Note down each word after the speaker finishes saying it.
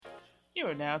You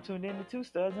are now tuned in to Two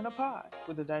Studs in a Pod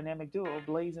with the dynamic duo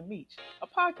Blaze and Meech, a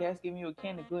podcast giving you a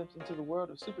candid glimpse into the world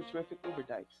of super terrific Uber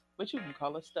dykes, but you can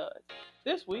call us studs.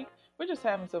 This week, we're just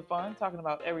having some fun talking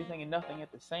about everything and nothing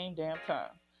at the same damn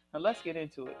time. Now let's get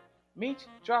into it. Meech,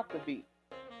 drop the beat.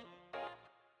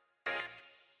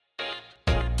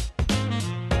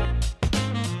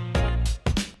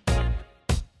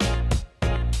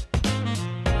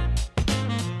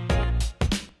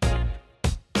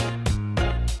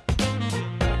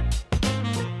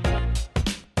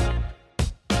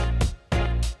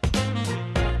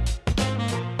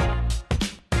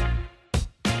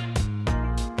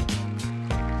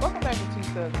 Welcome back to Two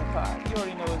Studs in a Pod. You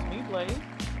already know it's me, Blaze.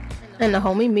 And the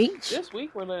homie Meech. This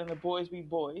week, we're letting the boys be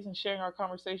boys and sharing our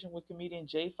conversation with comedian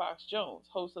J. Fox Jones,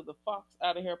 host of the Fox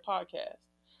Outta Here podcast.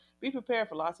 Be prepared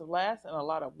for lots of laughs and a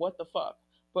lot of what the fuck.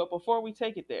 But before we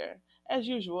take it there, as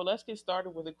usual, let's get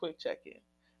started with a quick check-in.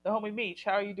 The homie Meech,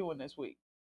 how are you doing this week?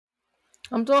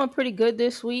 I'm doing pretty good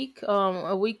this week.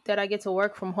 A week that I get to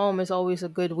work from home is always a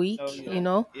good Oh week,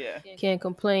 yeah, yeah. Can't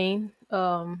complain.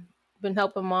 Been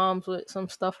helping moms with some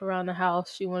stuff around the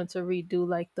house. She wanted to redo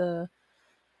like the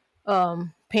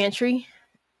pantry.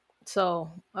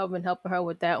 So I've been helping her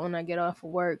with that when I get off of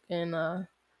work, and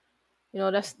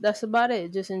that's about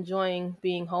it. Just enjoying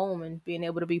being home and being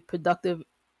able to be productive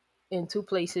in two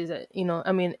places.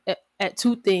 At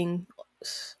two things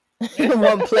in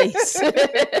one place.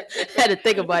 Had to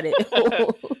think about it.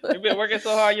 You've been working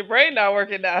so hard, your brain not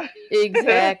working now.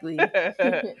 Exactly.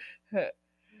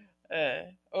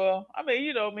 Well, I mean,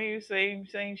 you know me, same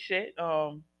shit.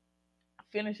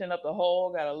 Finishing up the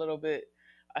whole, got a little bit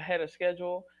ahead of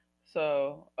schedule,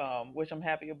 so which I'm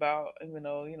happy about. Even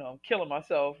though I'm killing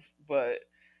myself, but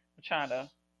I'm trying to.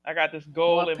 I got this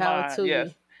goal More in power mind, to yes,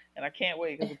 you. and I can't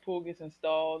wait because the pool gets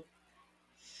installed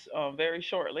very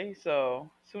shortly. So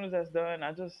as soon as that's done,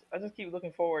 I just keep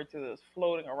looking forward to this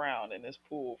floating around in this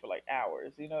pool for like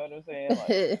hours. You know what I'm saying?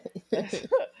 Like that's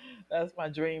that's my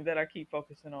dream that I keep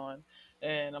focusing on,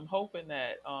 and I'm hoping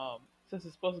that since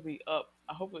it's supposed to be up,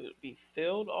 I hope it would be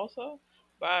filled also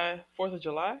by 4th of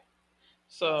July. Oh,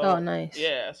 So nice.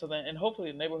 yeah, so then and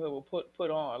hopefully the neighborhood will put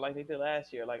on like they did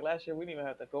last year. Like last year, we didn't even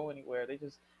have to go anywhere. They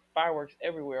just fireworks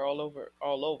everywhere, all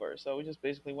over. So we just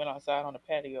basically went outside on the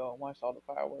patio and watched all the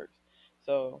fireworks.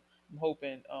 So I'm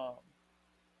hoping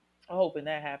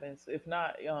that happens. If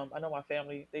not, I know my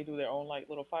family they do their own like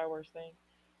little fireworks thing.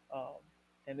 Um,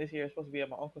 and this year it's supposed to be at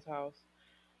my uncle's house.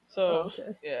 Oh, So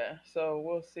okay. yeah, so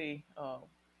we'll see.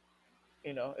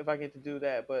 If I get to do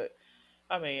that, but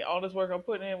I mean, all this work I'm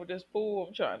putting in with this pool,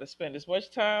 I'm trying to spend as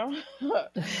much time in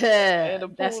the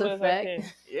That's pool a as I fact. can.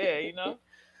 Yeah,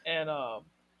 and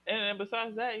and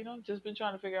besides that, just been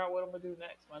trying to figure out what I'm gonna do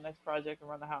next. My next project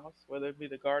around the house, whether it be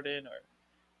the garden or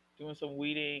doing some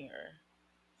weeding or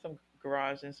some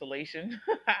garage insulation,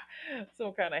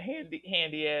 some kind of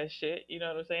handy ass shit. You know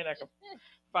what I'm saying? I can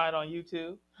find on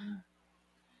YouTube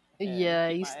and Yeah,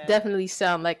 keep you my ass. definitely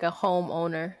sound like a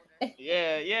homeowner.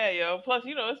 Yeah, yeah, yo. Plus,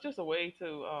 it's just a way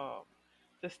to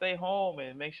stay home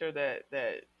and make sure that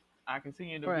I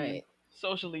continue to be Right.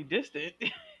 socially distant.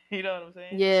 You know what I'm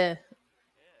saying? Yeah.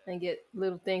 And get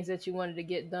little things that you wanted to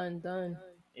get done.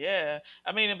 Yeah.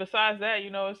 I mean, and besides that,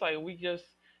 it's like we just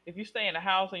if you stay in the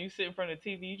house and you sit in front of the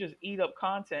TV, you just eat up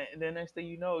content, and then next thing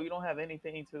you know, you don't have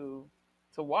anything to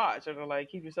watch or to like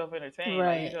keep yourself entertained.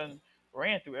 Like you Right. done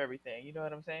ran through everything. You know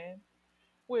what I'm saying?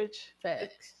 Which is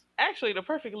Facts. actually the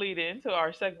perfect lead in to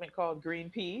our segment called Green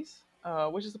Peas,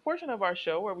 which is a portion of our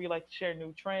show where we like to share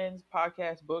new trends,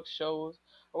 podcasts, books, shows,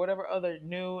 or whatever other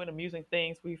new and amusing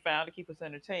things we found to keep us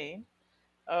entertained.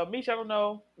 Misha, I don't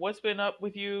know what's been up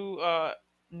with you,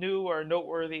 new or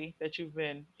noteworthy that you've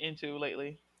been into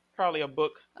lately. Probably a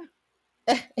book.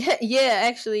 Yeah,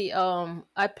 actually,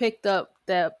 I picked up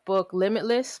that book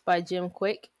Limitless by Jim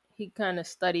Quick. He kind of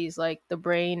studies like the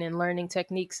brain and learning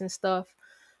techniques and stuff.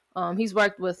 He's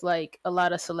worked with like a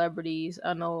lot of celebrities.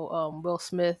 I know Will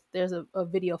Smith. There's a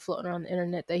video floating around the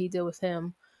internet that he did with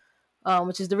him,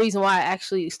 which is the reason why I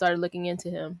actually started looking into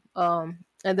him.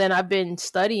 And then I've been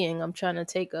studying. I'm trying to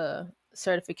take a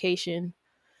certification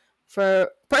for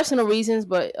personal reasons,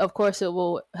 but of course it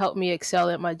will help me excel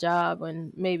at my job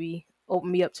and maybe open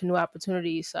me up to new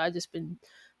opportunities. So I just been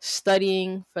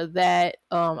studying for that.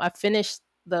 I finished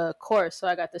the course, so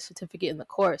I got the certificate in the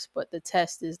course, but the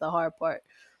test is the hard part.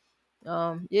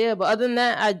 Yeah, but other than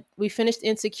that, I we finished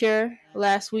Insecure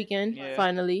last weekend Yeah,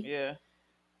 finally, yeah.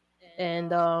 and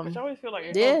Which I always feel like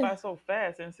it goes yeah, by so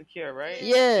fast, insecure, right?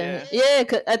 yeah, Yeah.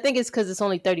 yeah. I think it's because it's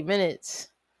only 30 minutes.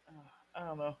 I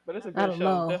don't know, but it's a I good don't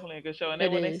show. know. Definitely a good show. And then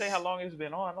It when they say how is. long it's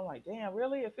been on, I'm like, damn,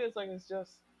 really? It feels like it's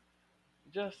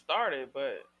just started,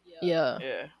 but Yeah.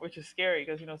 Yeah, which is scary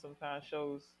because sometimes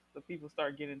shows the people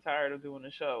start getting tired of doing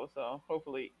the show. So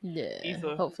hopefully, Yeah.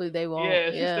 Issa, Hopefully they won't. yeah,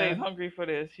 she stays Yeah. hungry for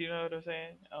this. You know what I'm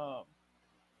saying?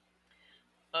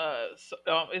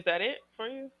 Is that it for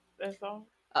you? That's all.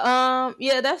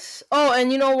 Yeah, that's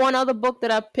and one other book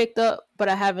that I picked up but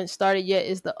I haven't started yet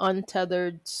is The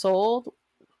Untethered Soul,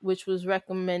 which was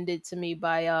recommended to me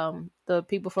by the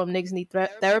people from Nixney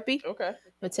Therapy, Okay.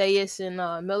 Mateus and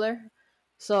Miller.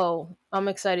 So I'm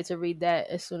excited to read that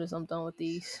as soon as I'm done with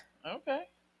these. Okay.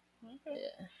 Okay.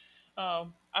 Yeah.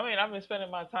 I mean, I've been spending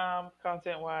my time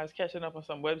content wise catching up on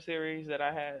some web series that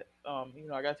I had.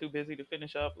 I got too busy to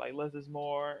finish up, like Less is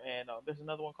More, and there's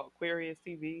another one called Queerious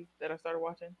TV that I started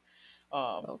watching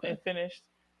Okay. and finished.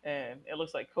 And it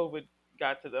looks like COVID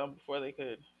got to them before they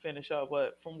could finish up.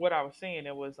 But from what I was seeing,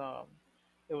 it was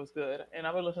good. And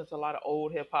I've been listening to a lot of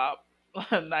old hip hop,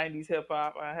 90s hip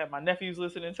hop. I had my nephews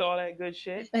listening to all that good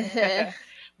shit.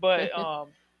 But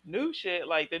new shit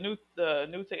like the new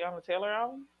Tiana Taylor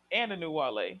album and the new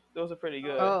Wale, those are pretty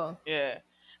good. Oh. Yeah,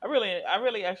 I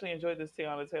really actually enjoyed this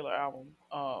Tiana Taylor album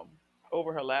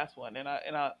over her last one, and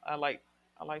I liked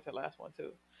her last one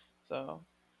too. So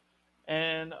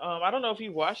and I don't know if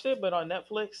you watched it, but on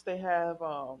Netflix they have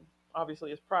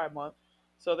obviously it's Pride Month,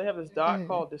 so they have this doc Mhm.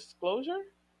 called Disclosure.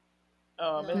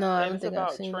 And, No, I and don't it's think I've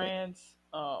about seen it.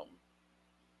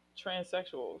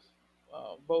 transsexuals,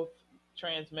 both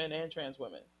trans men and trans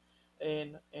women,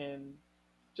 and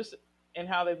just and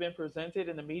how they've been presented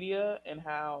in the media and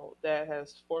how that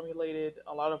has formulated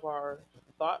a lot of our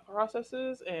thought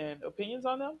processes and opinions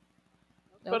on them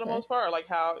for the Okay. most part. Like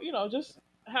how just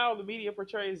how the media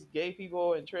portrays gay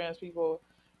people and trans people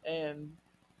and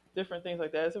different things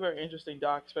like that. It's a very interesting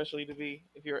doc, especially to be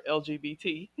if you're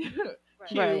LGBT, Q,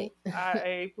 Right.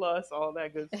 IA plus, all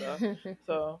that good stuff.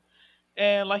 So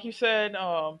and like you said,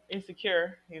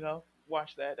 Insecure,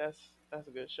 watch that. That's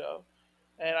a good show.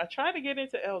 And I tried to get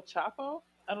into El Chapo.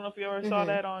 I don't know if you ever saw hmm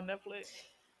that on Netflix.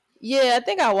 Yeah, I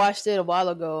think I watched it a while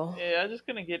ago. Yeah, I just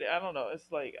couldn't get it. I don't know.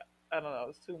 It's like I don't know.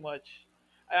 It's too much.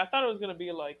 I thought it was gonna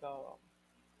be like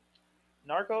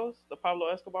Narcos, the Pablo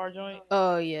Escobar joint.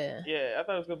 Oh yeah. Yeah, I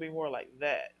thought it was gonna be more like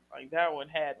that. Like that one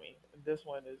had me. This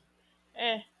one is,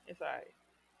 it's alright.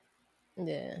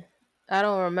 Yeah. I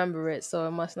don't remember it, so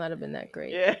it must not have been that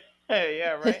great. Yeah,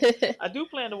 yeah, right. I do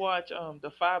plan to watch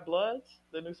The Five Bloods,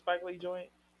 the new Spike Lee joint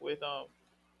with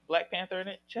Black Panther in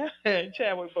it,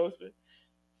 Chadwick Boseman.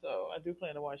 So I do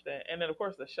plan to watch that, and then of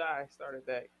course The Shy started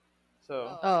back.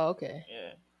 So Oh, okay.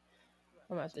 yeah,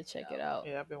 I'm gonna have to check it out.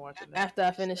 yeah, I've been watching that. After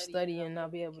I finish studying, I'll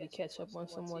be able to catch up on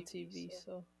some more TV.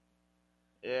 So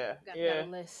Yeah, I got a yeah.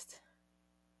 list.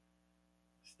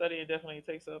 Studying definitely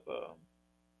takes up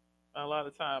a lot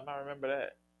of time. I remember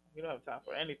that. You don't have time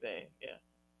for anything. Yeah,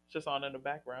 it's just on in the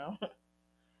background.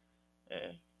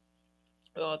 Yeah.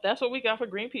 Well, that's what we got for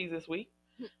green peas this week.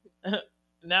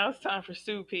 Now it's time for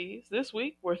stew peas. This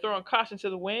week, we're throwing caution to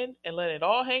the wind and letting it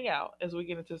all hang out as we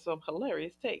get into some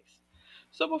hilarious takes.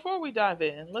 So before we dive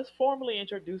in, let's formally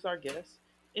introduce our guests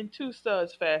in two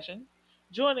studs fashion.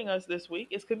 Joining us this week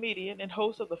is comedian and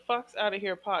host of the Fox Outta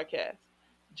Here podcast,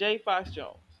 Jay Fox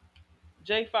Jones.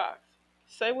 Jay Fox,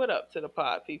 say what up to the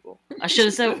pod people. I should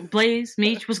have said, Blaze,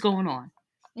 Meech, what's going on?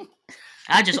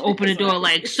 I just opened the door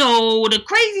like, so the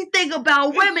crazy thing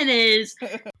about women is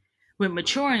with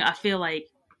maturing, I feel like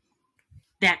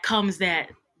that comes that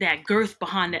girth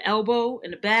behind the elbow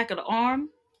and the back of the arm.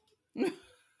 I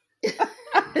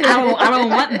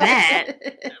don't want that.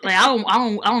 Like I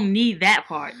don't need that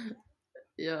part.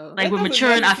 Yo, Like with doesn't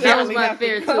maturing, I that feel was necessarily my have to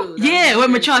fear come. too. yeah, with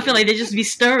maturing, I feel like they just be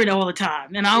stirring all the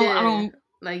time, and I don't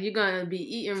Like you're gonna be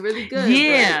eating really good.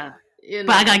 yeah,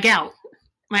 but I got gout.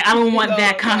 Like I don't want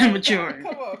that kind of maturing.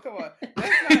 Come on.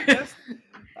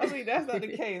 That's not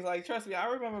the case. Like, trust me, I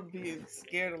remember being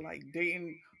scared of like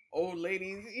dating old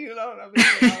ladies. You know what I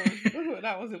mean? When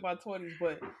I was in my 20s,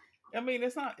 but I mean,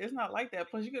 it's not like that.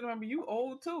 Plus, you can remember you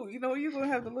old too. You're gonna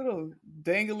have the little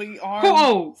dangly arm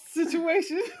Whoa,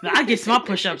 situation. I get my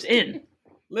push-ups in.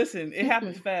 Listen, it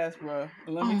happens fast, bro.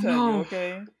 Let me Oh tell you, no.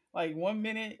 okay? Like 1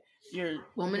 minute you're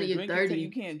you're drinking till 30.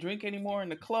 you can't drink anymore in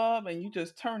the club, and you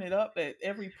just turn it up at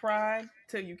every pride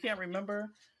till you can't remember,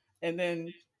 and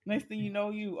then next thing you know,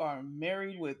 you are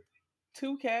married with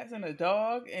two cats and a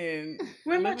dog, and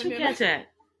Where my living two in cats at?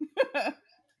 all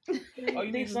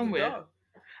you They need is the somewhere. dog.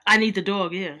 I need the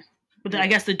dog, yeah. But I Yeah.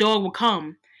 guess the dog will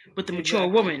come with the mature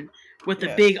Exactly. woman with the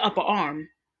Yes. big upper arm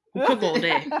who cook all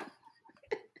day.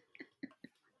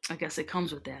 I guess it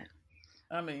comes with that.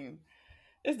 I mean,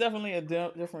 it's definitely a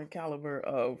different caliber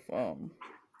of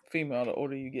female the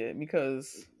older you get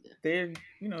because they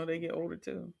get older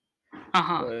too.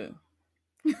 Uh-huh.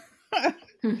 But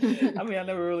I mean, I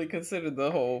never really considered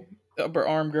the whole upper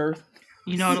arm girth.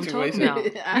 You know what I'm talking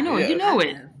situation. about. You know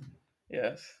it.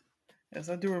 Yes. Yes,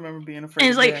 I do remember being And afraid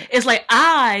it's of like that. it's like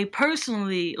I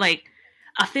personally like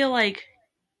I feel like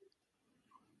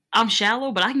I'm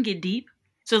shallow, but I can get deep.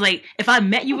 So like if I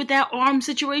met you with that arm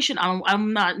situation,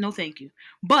 I'm not no thank you.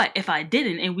 But if I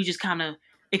didn't and we just kind of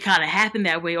happened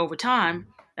that way over time,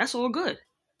 that's all good.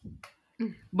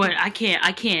 But I can't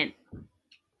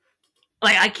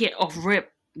off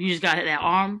rip. You just got that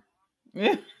arm.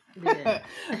 Yeah.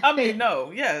 I mean,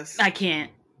 no, yes. I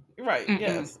can't. Right, Mm-mm.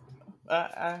 yes.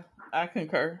 I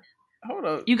concur. Hold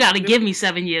up. You got to give me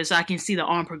 7 years so I can see the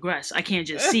arm progress. I can't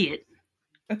just see it.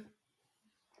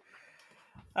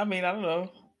 I mean, I don't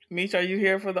know. Meech, are you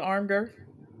here for the arm girth?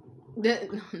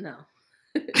 No.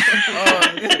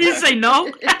 You say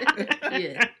no?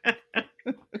 Yeah.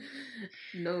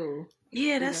 No.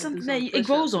 Yeah, that's gotta something do that some it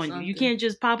grows push-ups or on you. You something. can't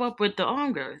just pop up with the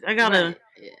arm girth. I Right, gotta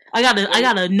yeah. I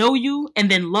gotta know you and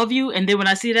then love you, and then when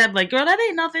I see that, I'm like, girl, that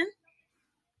ain't nothing.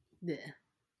 Yeah.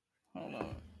 Hold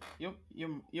on.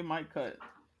 Your mic cut.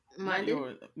 Mine Not did?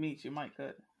 yours. Meech, your mic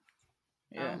cut.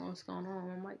 I Yeah. don't know what's going on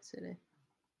with my mic today.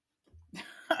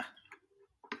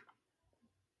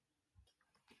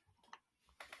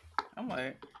 I'm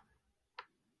like,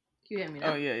 You hear me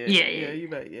now? oh yeah. Yeah. You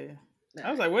bet, yeah. I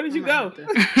was like, where did you I go? might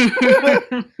have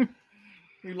to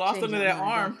You lost change under my that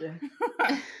mind arm.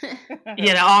 after.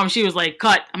 Yeah, the arm, she was like,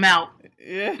 cut, I'm out.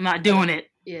 Yeah. I'm not doing it.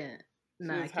 Yeah. She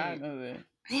Nah, I was can't. hiding under there.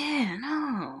 Yeah,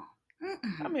 no.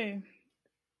 I mean,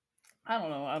 I don't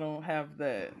know. I don't have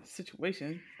that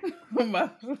situation with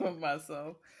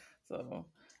myself. So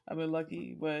I've been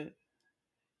lucky. But,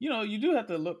 you do have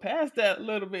to look past that a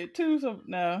little bit too. So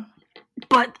now.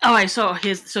 But all right, so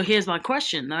here's my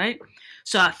question, all right?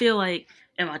 So I feel like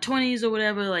in my 20s or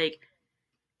whatever, like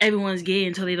everyone's gay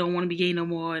until they don't want to be gay no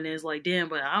more, and it's like, damn,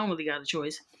 but I don't really got a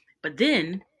choice. But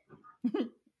then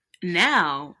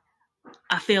now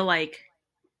I feel like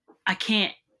I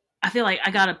can't. I feel like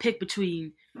I gotta pick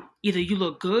between either you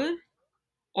look good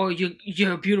or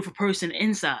you're a beautiful person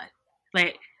inside.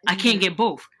 Like I can't get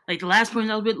both. Like the last person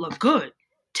I was with looked good,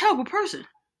 terrible person.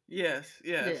 Yes,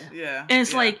 yeah. And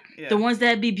it's the ones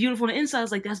that be beautiful on the inside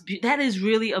is like that is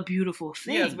really a beautiful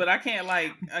thing. Yes, but I can't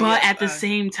But at the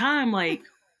same time, like,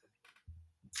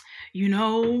 you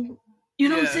know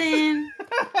what I'm saying?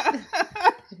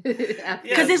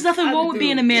 Because there's nothing wrong with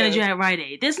being a manager at Rite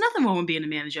Aid. There's nothing wrong with being a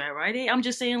manager at Rite Aid. I'm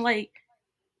just saying, like,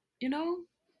 you're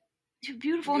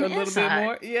beautiful on the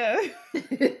inside. Bit more, yeah.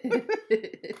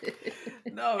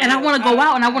 No, and I want to go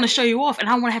out and I want to show you off, and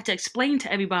I want to have to explain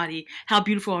to everybody how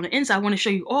beautiful on the inside. I want to show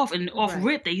you off and off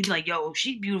rip that you'd be like, yo,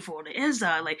 she's beautiful on the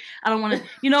inside. Like, I don't want to,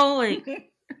 like.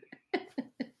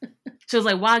 So it's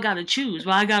like, why I gotta choose?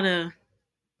 Why I gotta?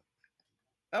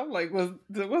 I'm like, was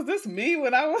this me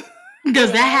when I was?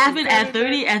 Does that happen at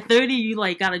 30? At 30, you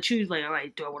like gotta choose. Like, all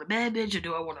right, do I want a bad bitch or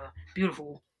do I want a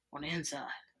beautiful on the inside?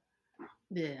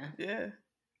 Yeah.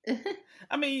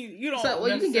 I mean, you don't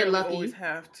you can get lucky. always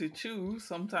have to choose.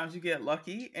 Sometimes you get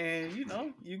lucky, and you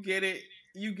get it.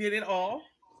 You get it all.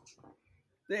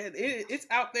 It's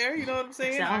out there. You know what I'm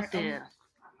saying? It's out there.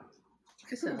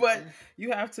 But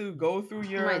you have to go through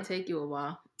your. It might take you a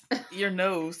while. Your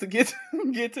nose to get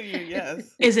to your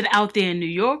yes. Is it out there in New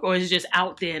York, or is it just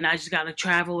out there and I just gotta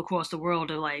travel across the world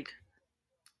to like?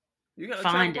 You gotta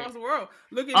find travel across the world.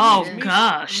 Look at me.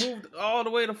 Gosh! Moved all the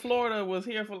way to Florida. Was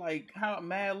here for like how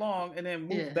mad long, and then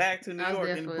moved back to New York,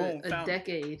 and boom, a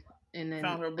decade, and then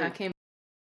found her book. I came.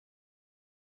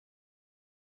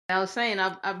 I was saying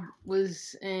I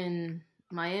was in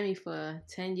Miami for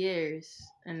 10 years,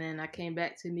 and then I came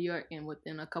back to New York, and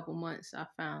within a couple months, I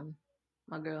found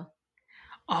my girl.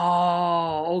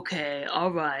 Oh, okay,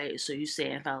 all right. So you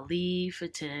saying if I leave for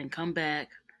 10, come back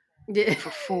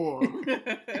for 4.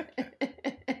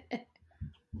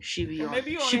 She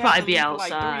probably be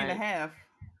outside. Like 3.5.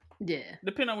 Yeah.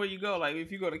 Depending on where you go. Like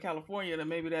if you go to California, then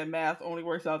maybe that math only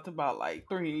works out to about like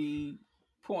 3.2.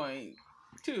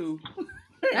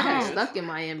 I got stuck in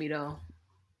Miami though.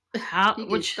 How? You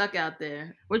get stuck out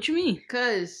there. What you mean?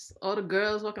 Because all the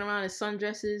girls walking around in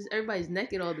sundresses, everybody's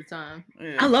naked all the time.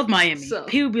 Yeah. I love Miami. So,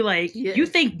 people be like, you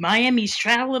think Miami's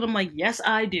traveling? I'm like, yes,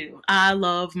 I do. I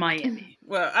love Miami.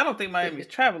 Well, I don't think Miami's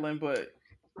traveling, but...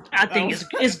 I think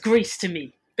it's Greece to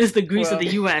me. It's the Greece of the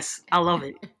U.S. I love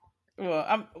it. Well,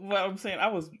 I'm saying I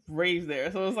was raised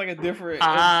there, so it's like a different...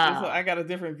 I got a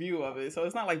different view of it. So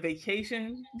it's not like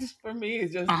vacation just for me.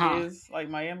 It just is like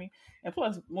Miami. And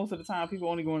plus, most of the time, people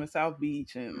only going to South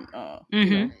Beach and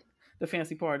the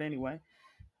fancy part anyway.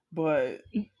 But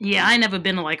yeah, I ain't never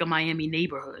been to like a Miami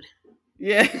neighborhood.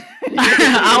 Yeah,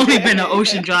 I only been to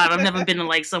Ocean Drive. I've never been to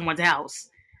like someone's house.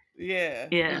 Yeah,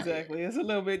 Yeah. exactly. It's a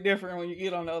little bit different when you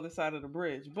get on the other side of the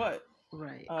bridge, but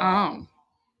Right. um,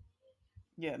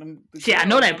 yeah, the See, I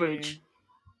know girls. that I bridge.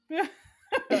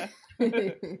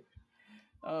 mean,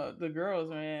 the girls,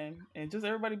 man, and just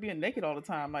everybody being naked all the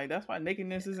time. Like that's why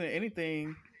nakedness isn't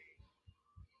anything.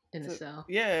 In the South.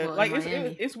 Yeah, Well, in like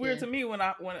Miami. it's weird Yeah. to me when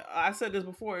I said this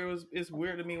before. It's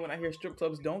weird to me when I hear strip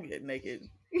clubs don't get naked.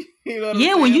 You know what I'm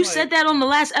Yeah, when saying? you Like, said that on the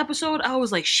last episode, I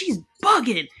was like, she's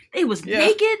bugging. They was yeah,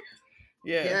 naked.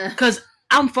 yeah, Cause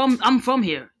I'm from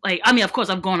here. Like, I mean, of course,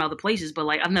 I've gone other places, but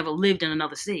like, I've never lived in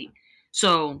another state.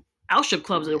 So our strip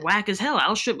clubs are whack as hell.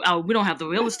 We don't have the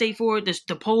real estate for it.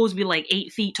 The poles be like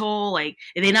 8 feet tall. Like,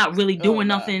 and they're not really Oh doing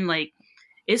nah, nothing. Like,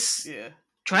 it's yeah,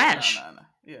 trash. nah,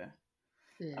 yeah.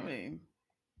 Yeah. I mean,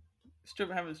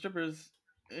 having strippers,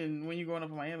 and when you're growing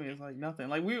up in Miami, is like nothing.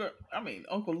 Like we were, I mean,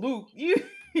 Uncle Luke, you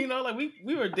know, like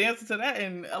we were dancing to that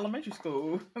in elementary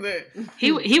school.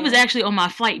 He was actually on my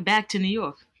flight back to New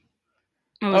York.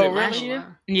 What was Oh, it, last really? year?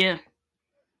 Wow. Yeah.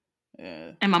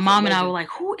 Yeah. And my He's a mom and I were legend. like,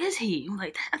 "Who is he?" I'm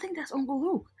like, "I think that's Uncle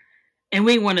Luke." And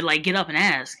we wanted to like get up and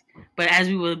ask, but as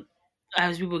we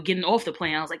were getting off the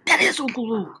plane, I was like, "That is Uncle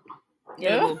Luke." He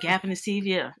had a Yeah. little gap in his teeth,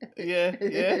 yeah. Yeah.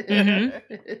 Mhm.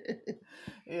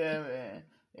 Yeah, man.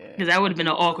 Yeah. Because that would have been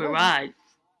an Uncle Luke's a awkward legend. ride.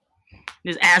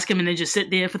 Just ask him and then just sit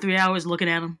there for 3 hours looking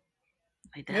at him.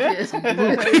 Like, that is Uncle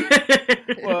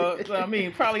Luke. Well, I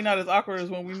mean, probably not as awkward as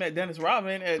when we met Dennis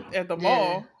Rodman at the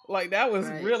mall. Like that was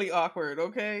really awkward.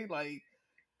 Okay, like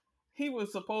he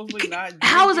was supposedly not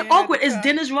How is drinking it at the awkward? It's time.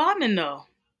 Dennis Rodman, though.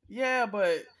 Yeah,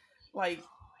 but like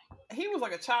he was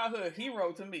like a childhood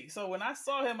hero to me. So when I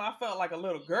saw him, I felt like a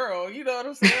little girl. You know what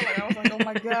I'm saying? Like I was like, oh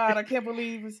my god, I can't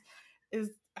believe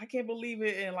I can't believe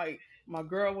it. And like my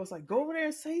girl was like, go over there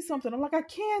and say something. I'm like, I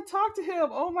can't talk to him.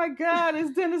 Oh my god,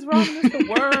 it's Dennis Rodman. It's the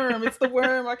worm. It's the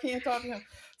worm. I can't talk to him.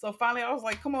 So finally, I was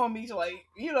like, come on, Misha, like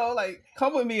like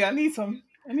come with me. I need some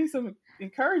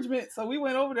encouragement. So we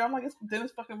went over there. I'm like, it's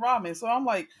Dennis fucking Rodman. So I'm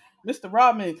like, Mr.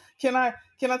 Rodman, can I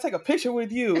take a picture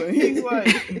with you? And he's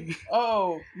like,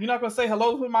 oh, you're not gonna say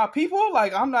hello to my people?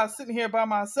 Like I'm not sitting here by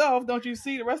myself. Don't you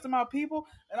see the rest of my people?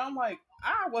 And I'm like,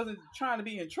 I wasn't trying to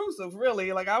be intrusive,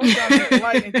 really. Like I was trying to be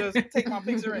polite and just take my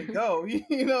picture and go.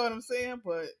 You know what I'm saying?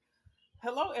 But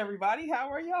hello, everybody. How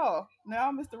are y'all?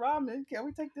 Now, Mr. Rodman, can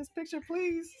we take this picture,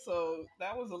 please? So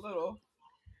that was a little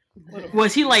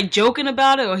Was he like joking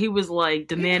about it, or he was like he was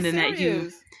demanding that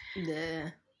you? serious. Yeah.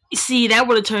 See, that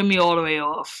would have turned me all the way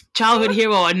off. Childhood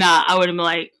hero or not, I would have been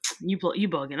like, you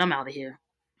bugging. I'm out of here.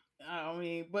 I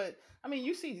mean,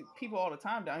 you see people all the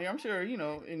time down here. I'm sure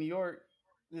in New York,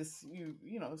 this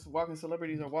it's walking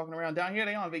celebrities are walking around down here.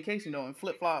 They on vacation though in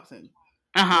flip flops and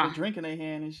with a drink in their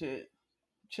hand and shit,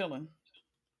 chilling.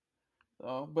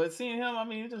 So, but seeing him, I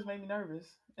mean, it just made me nervous.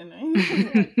 And he was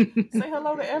like, say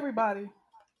hello to everybody.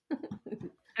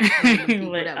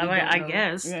 Like, I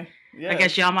guess. Yeah. I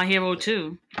guess y'all my hero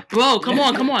too. Bro, come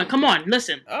on. Listen, come on.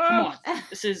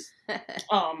 This is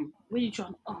what are you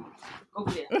trying? Oh,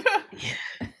 over there. Yeah.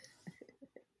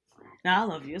 Nah, I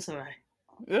love you. It's alright.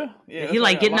 Yeah. He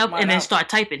like getting up and then start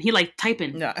typing. He like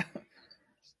typing. Nah.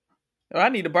 Well, I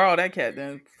need to borrow that cat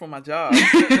then for my job.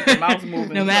 The mouse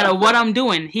moving. No matter what I'm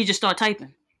doing, he just start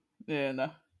typing. Yeah,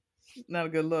 no, not a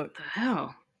good look. What the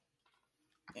hell?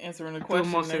 Answering the question.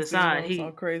 Threw him off to the side. He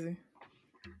all crazy.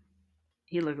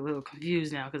 He looked a little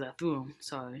confused now because I threw him.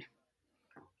 Sorry.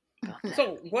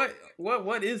 So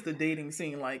what is the dating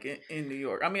scene like in New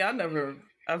York? I mean, I've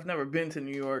never been to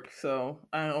New York, so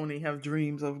I only have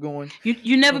dreams of going.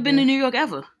 You never been to New York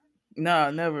ever?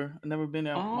 Nah, never. I've never been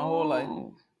there my whole life.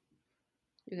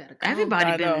 You gotta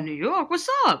Everybody been to New York. What's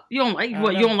up? You don't like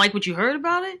what? You don't like what you heard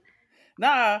about it?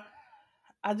 Nah,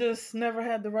 I just never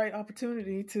had the right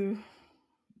opportunity to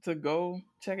go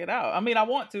check it out. I mean, I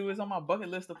want to. It's on my bucket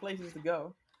list of places to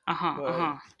go.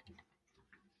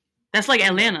 That's like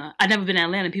Atlanta. I've never been to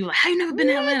Atlanta. People are like, how you never been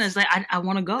to Atlanta? It's like, I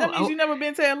want to go. That means you never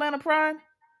been to Atlanta Pride?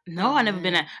 No, I never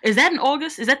been there. Is that in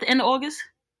August? Is that the end of August?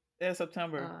 Yeah,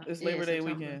 September. It's Labor Day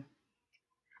weekend.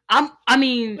 I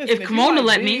mean, listen, if Kimona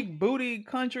let me, booty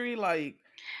country, like.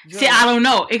 See, I don't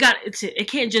know. It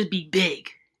can't just be big.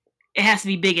 It has to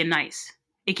be big and nice.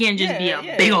 It can't just be a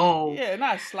big old. Yeah,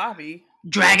 not sloppy.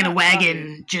 Dragging a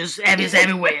wagon, just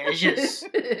everywhere. It's just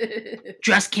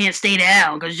dress can't stay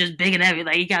down because it's just big and heavy.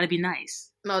 Like, you gotta be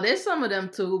nice. No, there's some of them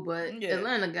too, but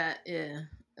Atlanta got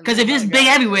Because if it's big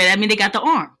everywhere, I mean they got the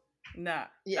arm. Nah.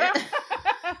 Yeah.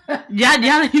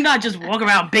 Y'all not just walk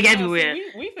around big everywhere. See,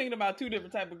 we thinking about two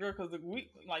different type of girl because we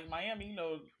like Miami.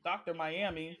 Dr.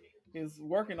 Miami is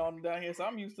working on them down here, so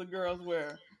I'm used to girls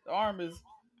where the arm is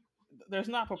there's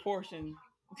not proportion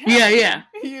Yeah.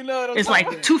 You know what I'm It's talking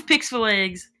like toothpicks for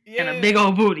legs and a Yeah. big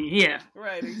old booty. Yeah.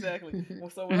 Right, exactly. Well,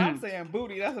 so when I'm saying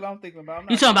booty, that's what I'm thinking about. I'm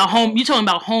You not talking about home? about, You talking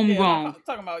about yeah, I'm homegrown? not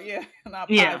talking about not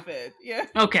Yeah. pie fed. Yeah.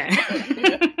 Okay.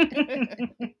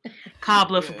 Yeah.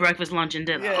 Cobbler for Yeah. breakfast, lunch, and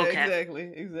dinner. Yeah, Okay.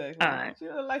 exactly. All right. She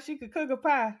look like she could cook a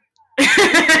pie.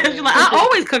 She's like, I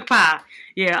always cook pie.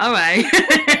 Yeah. All right.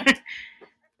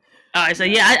 All right. So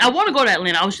yeah, I want to go to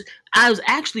Atlanta. I was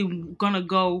actually gonna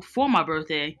go for my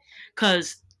birthday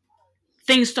because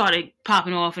things started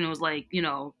popping off, and it was like,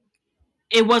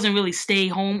 it wasn't really stay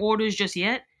home orders just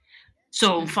yet.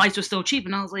 So flights were still cheap,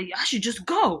 and I was like, I should just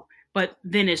go. But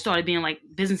then it started being like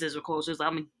businesses were closed. So it's like,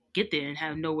 I'm gonna get there and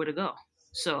have nowhere to go.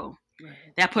 So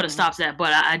that put a stop to that.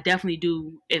 But I definitely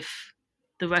do, if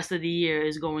the rest of the year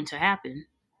is going to happen,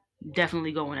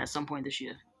 definitely going at some point this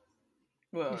year.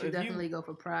 Well, You should definitely go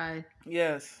for Pride.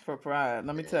 Yes, for Pride.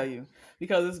 Let me tell you,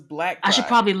 because it's Black Pride. I should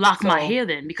probably lock my hair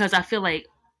then, because I feel like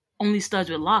only studs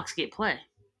with locks get play.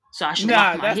 So I should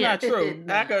lock my hair. That's not true.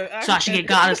 So I should get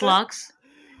goddess locks.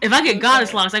 If I get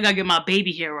goddess locks, I gotta get my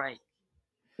baby hair right.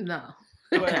 No.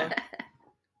 Well,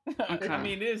 I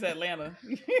mean, it is Atlanta.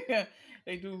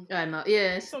 They do. I know.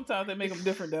 Yes. Sometimes they make them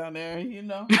different down there.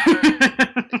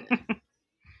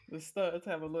 The studs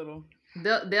have a little.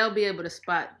 They'll be able to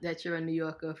spot that you're a New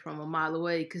Yorker from a mile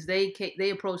away, because they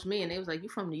approached me and they was like, "You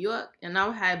from New York?" And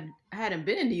I hadn't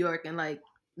been in New York in like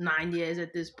 9 years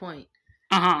at this point.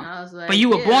 I was like, but you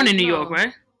were born in New York,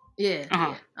 right? Yeah,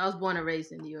 yeah. I was born and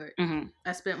raised in New York. Mm-hmm.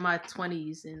 I spent my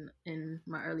 20s in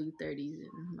my early 30s in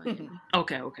Miami.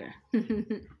 Okay.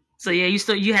 So yeah,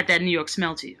 you had that New York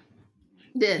smell to you.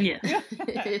 Yeah.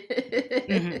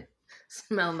 Mm-hmm.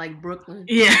 Smelling like Brooklyn.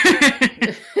 Yeah.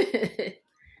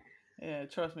 Yeah,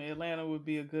 trust me, Atlanta would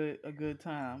be a good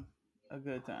time. A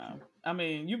good time. I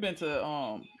mean, you've been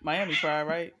to Miami Pride,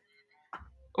 right?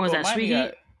 Or was that Miami Sweet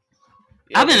Heat?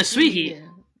 Yeah, I've been to Sweet Heat.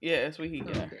 Yeah, Sweet Heat.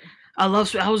 Yeah. Okay. I love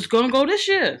Sweet. I was gonna go this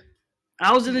year.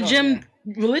 I was in the gym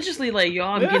religiously, like, yo,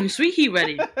 I'm getting Sweet Heat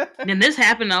ready. Then this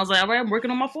happened. I was like, all right, I'm working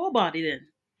on my full body then.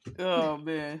 Oh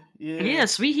man, yeah. Yeah,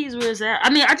 Sweet Heat's where it's at. I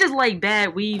mean, I just like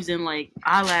bad weaves and like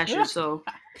eyelashes, so.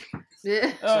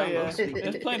 Yeah. Oh yeah,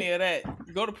 there's plenty of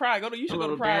that. Go to Pride. You should go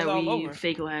to Pride all over.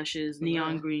 Fake lashes,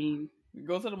 neon green.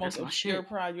 Go to the most obscure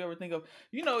Pride you ever think of.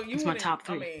 It's my top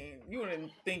 3. I mean, you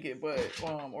wouldn't think it, but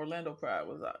Orlando Pride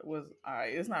was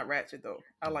alright. It's not ratchet though.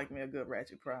 I like me a good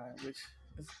ratchet Pride, which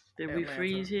is Did we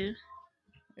freeze here?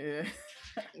 Yeah.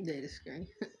 Data screen.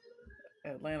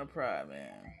 Atlanta Pride,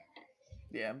 man.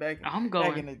 Yeah, back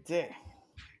in the day.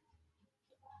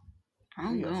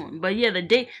 I'm going. But yeah, the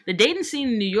dating scene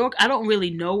in New York, I don't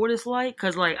really know what it's like,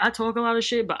 because like I talk a lot of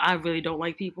shit, but I really don't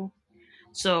like people.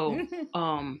 So,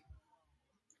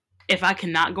 if I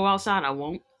cannot go outside, I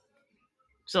won't.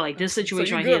 So like this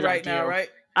situation right here is right ideal. Now, right?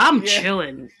 I'm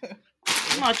chilling.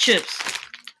 My chips.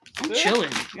 I'm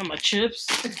chilling. Got my chips.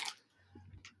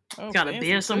 Got a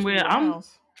beer somewhere.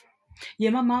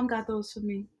 Yeah, my mom got those for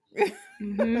me.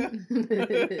 Mm-hmm.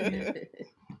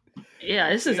 Yeah,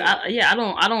 this is. I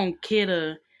don't care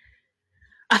to.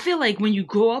 I feel like when you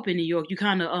grow up in New York, you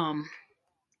kind of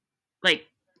like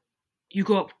you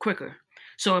grow up quicker.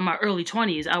 So in my early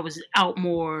 20s, I was out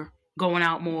more, going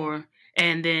out more,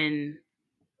 and then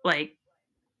like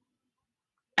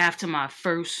after my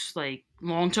first like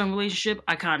long-term relationship,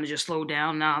 I kind of just slowed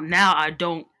down. Now I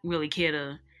don't really care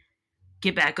to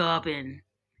get back up and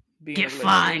get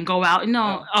fly and go out.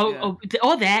 No,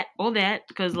 all that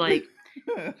because like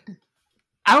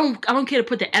I don't care to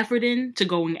put the effort in to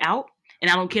going out,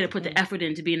 and I don't care to put the effort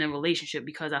in to being in a relationship,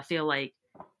 because I feel like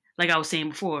I was saying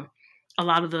before, a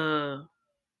lot of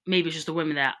maybe it's just the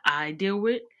women that I deal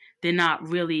with, they're not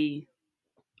really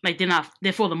like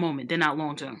they're for the moment, they're not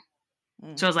long term.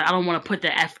 So I was like, I don't want to put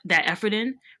that effort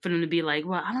in for them to be like,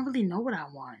 well, I don't really know what I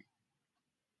want.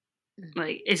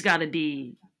 Like, it's got to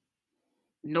be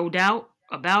no doubt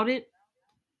about it,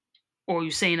 or you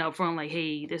saying up front like,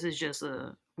 hey, this is just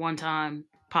a 1-time,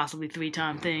 possibly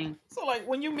 3-time thing. So like,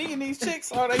 when you meeting these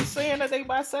chicks, are they saying that they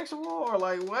bisexual, or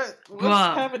like what's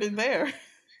happening there?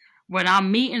 When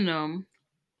I'm meeting them,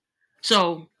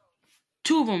 so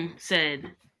 2 of them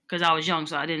said, because I was young,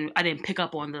 so I didn't pick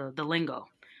up on the lingo.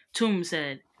 2 of them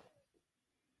said,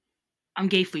 I'm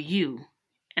gay for you.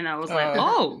 And I was like,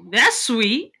 oh, that's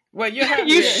sweet. Well,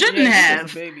 you shouldn't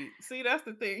have. Baby. See, that's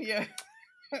the thing, yeah.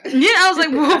 Yeah, I was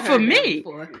like, well, for me.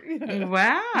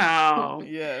 Wow.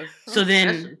 Yes. So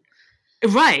then,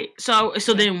 right. So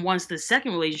then once the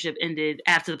second relationship ended,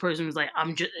 after the person was like,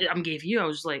 I'm gay for you, I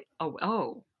was just like,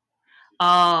 oh,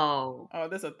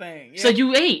 that's a thing. Yeah. So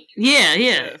you ain't. Yeah.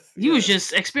 Yes, you was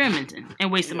just experimenting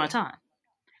and wasting my time.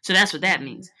 So that's what that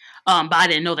means. But I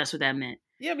didn't know that's what that meant.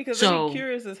 Yeah, because they be So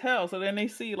curious as hell. So then they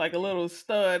see like a little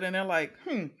stud, and they're like,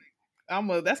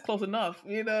 that's close enough.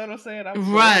 You know what I'm saying? I'm go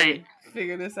ahead right, and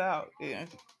figure this out. Yeah,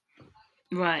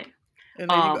 right. and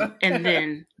there you go.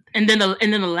 And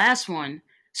then the last one.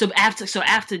 So after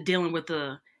dealing with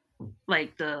the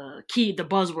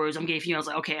buzzwords I'm giving you, I was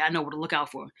like, okay, I know what to look out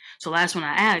for. So last one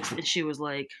I asked, and she was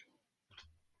like,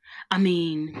 I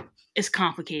mean, it's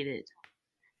complicated.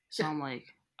 So I'm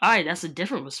like, all right, that's a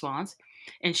different response.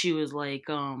 And she was like,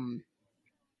 I've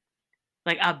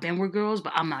been with girls,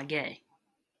 but I'm not gay.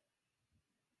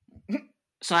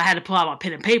 So I had to pull out my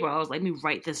pen and paper. I was like, let me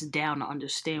write this down to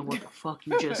understand what the fuck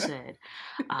you just said.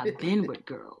 I've been with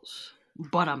girls,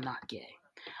 but I'm not gay.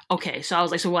 Okay, so I was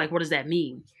like, so like, what does that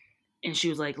mean? And she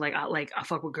was like I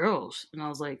fuck with girls. And I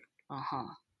was like,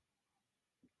 uh-huh.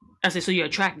 I said, so you're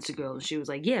attracted to girls? And she was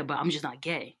like, yeah, but I'm just not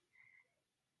gay.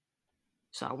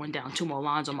 So I went down 2 more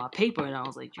lines on my paper, and I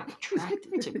was like, you're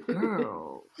attracted to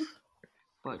girls,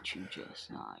 but you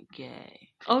just not gay.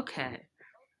 Okay.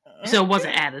 So it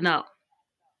wasn't adding up.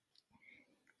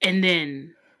 And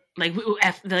then, we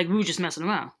were just messing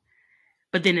around.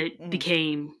 But then it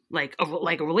became like a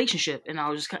relationship, and I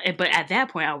was just. But at that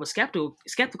point, I was skeptical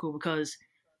because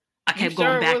I kept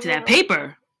going back to that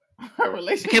paper. A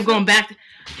relationship. I kept going back.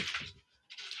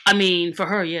 I mean, for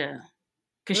her, yeah,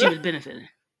 because she was benefiting.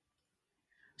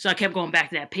 So I kept going back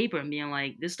to that paper and being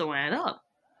like, "This don't add up."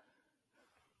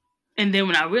 And then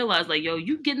when I realized, like, yo,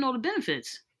 you getting all the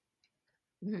benefits,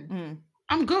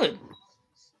 I'm good.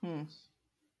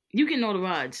 You getting all the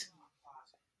rides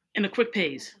and the quick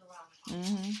pays.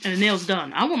 And the nails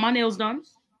done. I want my nails done.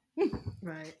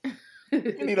 Right.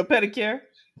 You need a pedicure.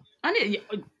 I need,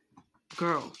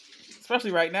 girl.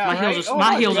 Especially right now.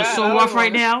 My heels are so rough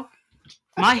right now.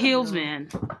 My heels, man.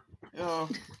 Oh,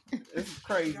 it's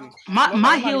crazy.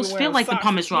 My heels feel like the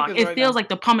pumice rock. It feels like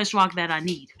the pumice rock that I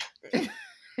need.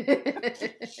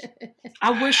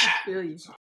 I wish.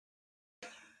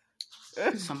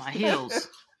 So my heels.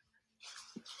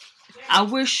 I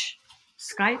wish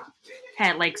Skype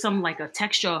had a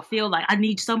texture or feel. Like I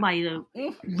need somebody to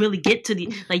really get to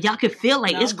the y'all can feel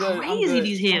like it's crazy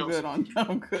these heels.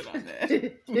 I'm good on that.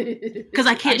 Because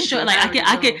I can't show I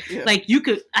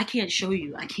can't show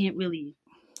you. I can't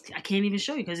even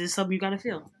show you because it's something you gotta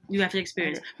feel. You have to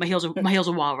experience. My heels are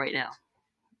wild right now.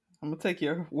 I'm gonna take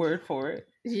your word for it.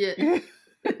 Yeah.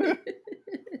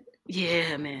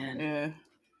 Yeah, man. Yeah.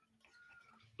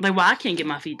 I can't get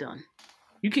my feet done.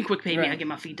 You can quick pay me, I get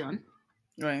my feet done.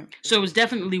 Right. So it was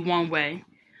definitely one way.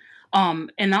 And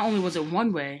not only was it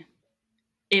one way,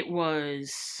 it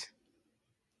was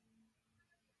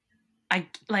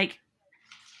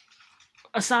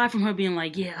aside from her being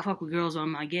like, yeah, I fuck with girls, but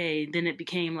I'm not gay, then it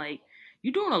became like,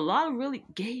 you're doing a lot of really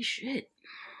gay shit.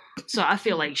 So I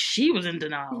feel like she was in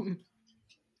denial.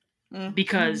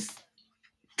 Because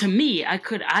to me, I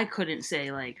couldn't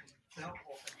say like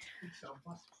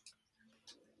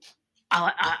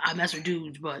I mess with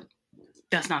dudes, but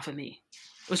that's not for me.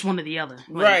 It's one or the other.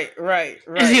 Right.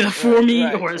 It's either for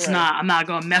me or it's not. I'm not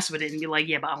gonna mess with it and be like,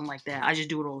 yeah, but I don't like that. I just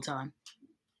do it all the time.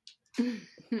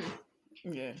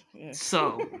 Yeah.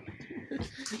 So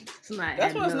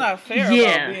that's what's not fair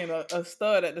about being a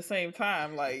stud at the same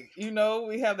time. Like,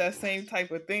 we have that same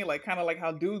type of thing, like kind of like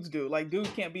how dudes do. Like, dudes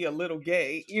can't be a little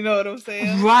gay. You know what I'm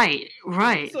saying? Right.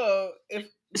 So as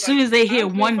soon as they hear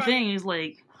one thing, it's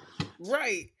like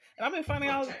right. And I've been finding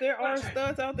out there are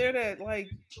studs out there that like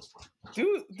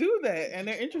do that, and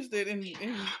they're interested in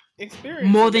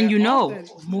experiencing more than you often.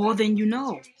 know. More than you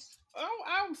know.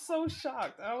 I'm so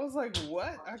shocked. I was like,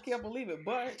 what? I can't believe it.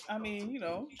 But I mean,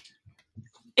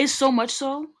 it's so much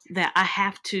so that I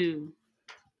have to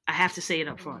say it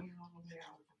up front.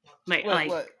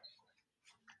 What?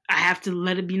 I have to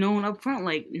let it be known up front.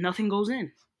 Like nothing goes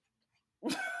in.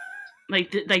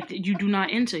 like you do not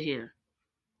enter here.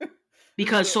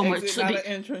 Because so much,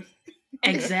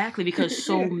 exactly. Because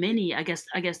so many, I guess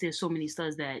there's so many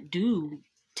studs that do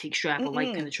take strap or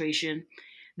like penetration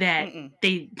that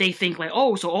they think like,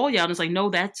 oh, so all y'all. And it's like, no,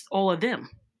 that's all of them.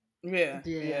 Yeah.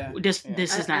 This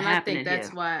is not happening. I think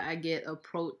that's why I get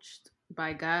approached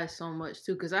by guys so much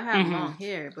too, because I have long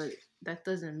hair, but that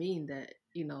doesn't mean that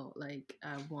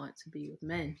I want to be with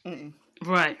men.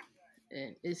 Right.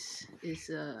 And it's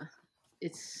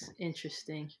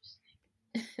interesting.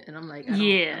 And I'm like,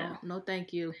 no,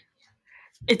 thank you.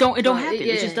 It don't happen.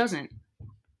 It just doesn't.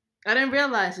 I didn't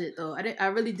realize it though. I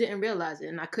really didn't realize it,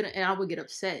 and I couldn't. And I would get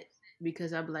upset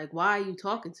because I'd be like, "Why are you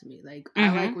talking to me? Like, I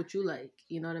like what you like.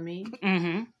 You know what I mean?"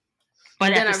 Mm-hmm.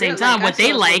 But at the same time, what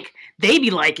they like, they be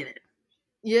liking it.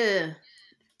 Yeah.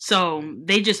 So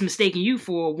they just mistaken you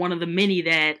for one of the many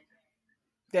that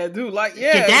That dude, like,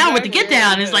 Get down with the exactly. get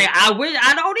down. Yeah. It's like I don't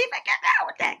even get down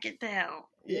with that get down.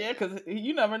 Yeah, because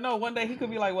you never know. One day he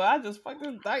could be like, "Well, I just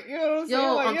fucking like, you know what I'm saying?"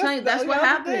 Yo, Like, I'm telling you, that's what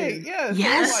happened. Yes,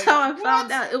 Yes. That's how I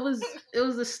found out. It was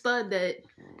a stud that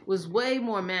was way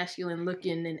more masculine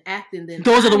looking and acting than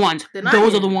Those are the ones.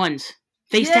 Those are the am. ones.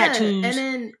 Face Yeah, tattoos. and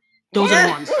then those are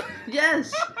the ones.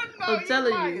 Yes, No, I'm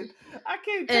telling you. I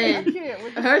can't. And I can't.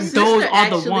 her sister Those are the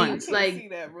actually, ones.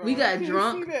 like, we got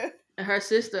drunk, and her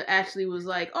sister actually was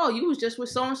like, "Oh, you was just with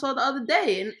so and so the other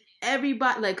day," and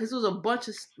everybody, like, because there was a bunch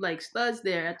of like studs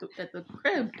there at the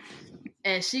crib,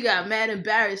 and she got mad,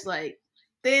 embarrassed, like,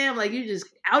 "Damn, like you just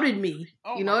outed me,"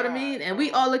 you know what I mean? And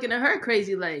we all looking at her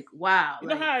crazy, like, "Wow, you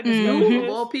like, know how I just you of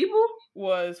all people."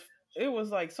 It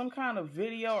was like some kind of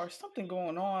video or something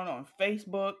going on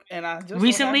Facebook, and I just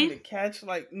recently to catch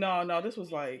like no, this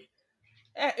was like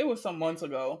it was some months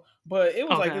ago, but it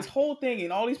was like this whole thing,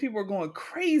 and all these people were going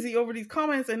crazy over these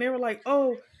comments, and they were like,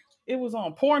 "Oh, it was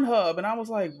on Pornhub," and I was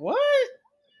like, "What?"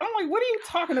 I'm like, "What are you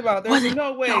talking about? There's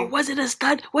no way." Yo, was it a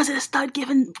stud? Was it a stud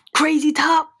giving crazy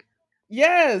top?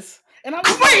 Yes, and I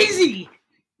was crazy.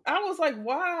 I was like,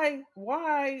 why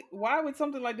would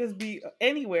something like this be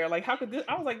anywhere? Like, how could this?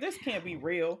 I was like, this can't be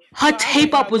real. Her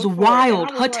tape up was wild.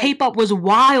 Her tape up was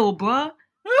wild, bruh.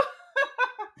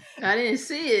 I didn't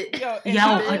see it.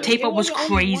 Yo, her tape up was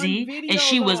crazy, and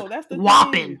she was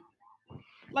whopping.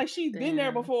 Like, she'd been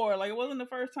there before. Like, it wasn't the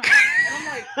first time. And I'm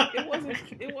like,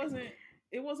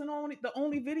 it wasn't only the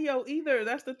only video either.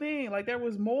 That's the thing. Like, there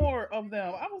was more of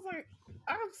them. I was like,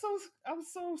 I'm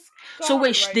so. So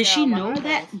wait, did she know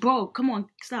that, bro? Come on,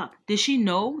 stop. Did she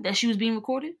know that she was being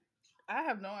recorded? I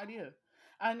have no idea.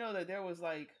 I know that there was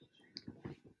like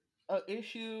an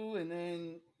issue, and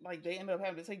then like they ended up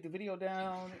having to take the video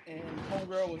down, and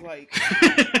homegirl was like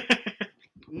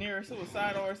near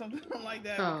suicidal or something like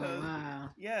that. Oh, wow.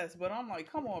 Yes, but I'm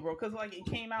like, come on, bro, because like it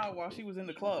came out while she was in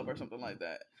the club or something like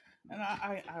that, and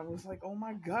I was like, oh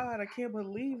my god, I can't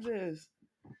believe this.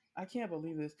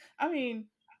 I mean,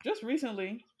 just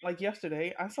recently, like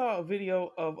yesterday, I saw a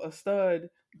video of a stud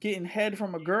getting head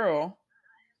from a girl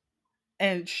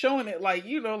and showing it like,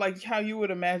 you know, like how you would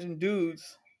imagine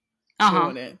dudes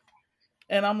doing it.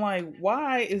 And I'm like,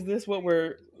 why is this what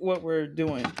we're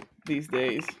doing these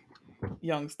days,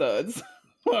 young studs?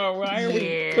 Why are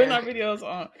we putting our videos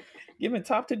on, giving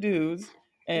top to dudes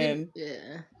and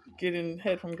getting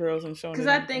head from girls and showing? Because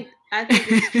I think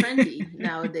it's trendy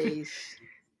nowadays.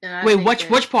 Wait,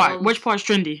 which part? Which part's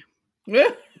trendy?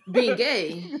 Being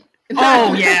gay.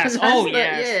 Oh yes. Oh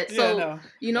yes. Yeah. So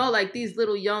you know, like these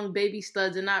little young baby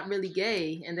studs are not really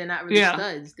gay, and they're not really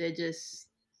studs. They're just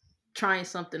trying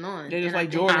something on. They're just like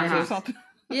Jordans or something.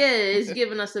 Yeah, it's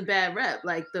giving us a bad rep,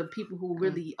 like the people who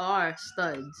really are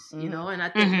studs, you know. And I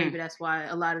think maybe that's why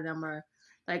a lot of them are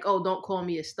like, "Oh, don't call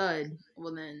me a stud."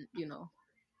 Well, then, you know,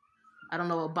 I don't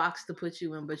know what box to put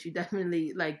you in, but you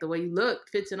definitely, like, the way you look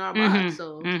fits in our box.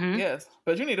 So yes,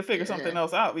 but you need to figure something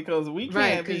else out, because we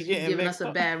can't be giving us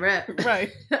a bad rep.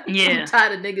 Right. I'm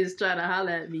tired of niggas trying to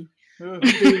holler at me.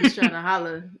 Dudes trying to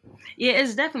holler. Yeah,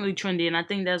 it's definitely trendy, and I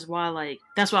think that's why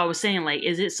I was saying, like,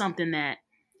 is it something that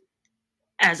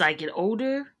as I get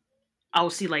older,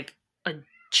 I'll see like a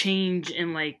change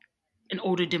in like an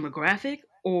older demographic,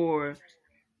 or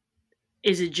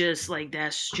is it just like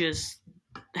that's just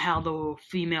how the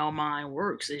female mind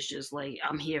works? It's just like,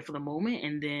 I'm here for the moment,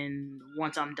 and then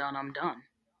once I'm done, I'm done.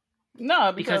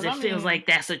 No, because it feels like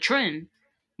that's a trend,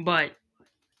 but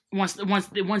once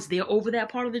they're over that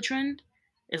part of the trend,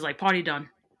 it's like party done.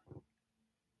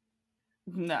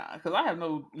 Nah, because I have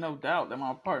no doubt that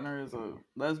my partner is a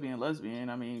lesbian.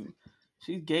 I mean,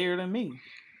 she's gayer than me.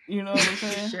 You know what I'm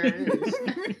saying? Sure is.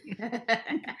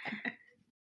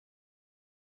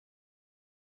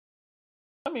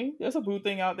 I mean, there's a boo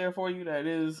thing out there for you that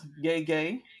is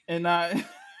gay, and not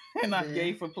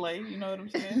gay for play. You know what I'm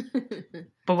saying?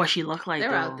 But what she look like?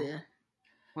 They're though? Out there.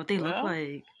 What they look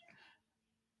like?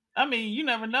 I mean, you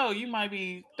never know. You might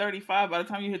be 35. By the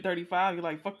time you hit 35, you're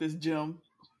like, fuck this gym.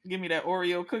 Give me that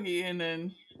Oreo cookie, and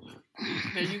then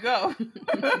there you go.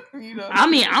 You know. I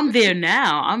mean, I'm there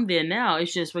now.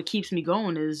 It's just what keeps me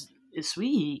going is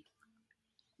Sweet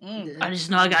Heat. I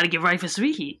just know I got to get right for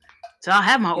Sweet Heat, so I'll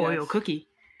have my Oreo cookie.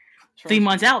 3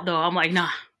 months out though, I'm like, nah,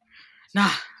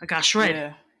 I got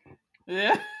shred.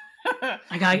 Yeah.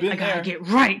 I gotta get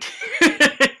right.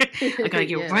 I gotta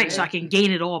get right so I can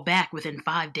gain it all back within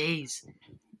 5 days.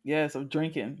 Yeah, so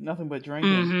drinking, nothing but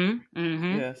drinking.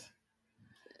 Yes.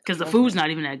 Because the food's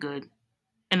not even that good,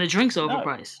 and the drink's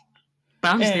overpriced. But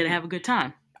I'm just there to have a good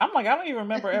time. I'm like, I don't even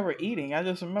remember ever eating. I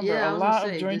just remember a lot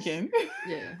of drinking.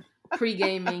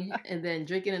 Pre-gaming and then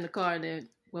drinking in the car, and then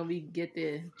when we get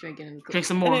there, drinking in the club. Drink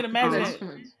some And more. then imagine,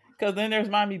 Girls. because then there's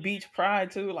Miami Beach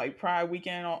Pride too. Like Pride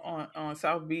weekend on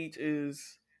South Beach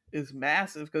is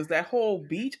massive because that whole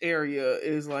beach area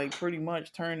is like pretty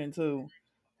much turned into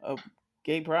a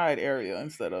gay pride area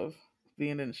instead of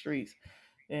being in the streets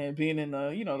and being in the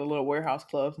the little warehouse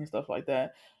clubs and stuff like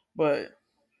that. But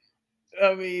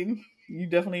I mean, you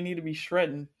definitely need to be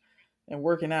shredding and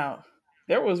working out.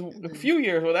 There was a few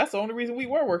years where that's the only reason we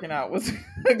were working out was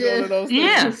go to those things.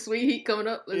 Yeah. Sweet heat coming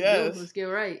up. Let's Yes. go. Let's get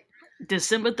right.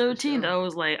 December 13th, sure. I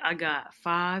was like, I got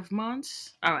 5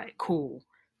 months. All right, cool.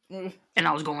 Mm. And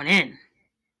I was going in.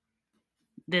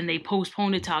 Then they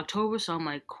postponed it to October, so I'm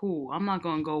like, cool. I'm not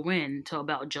gonna go in until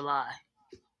about July.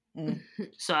 Mm.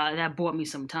 So that bought me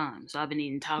some time. So I've been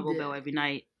eating Taco Yeah. Bell every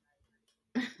night.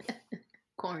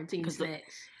 Quarantine 'Cause the-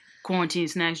 snacks. Quarantine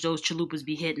snacks, those chalupas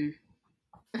be hitting.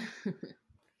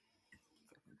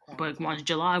 But once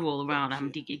July roll around,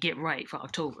 I'm gonna get right for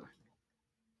October.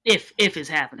 If it's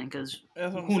happening, because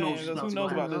That's what I'm who saying, knows 'cause about who knows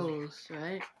tomorrow. about this Knows,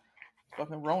 right?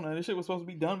 fucking Rona? This shit was supposed to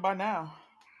be done by now.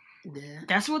 Yeah.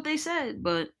 That's what they said,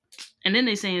 but and then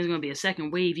they saying it's gonna be a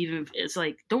second wave. Even if it's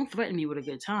like, don't threaten me with a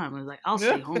good time. It's like I'll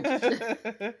stay home. That's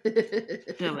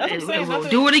what I'm saying, We'll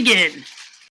nothing- do it again.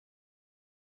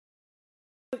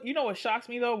 You know what shocks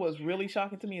me though? What's really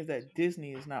shocking to me is that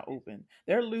Disney is not open.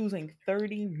 They're losing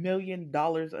 $30 million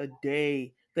a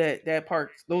day.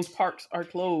 Those parks are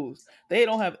closed. They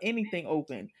don't have anything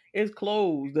open. It's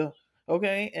closed.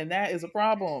 Okay, and that is a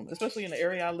problem, especially in the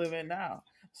area I live in now.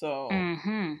 So,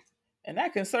 Mm-hmm. and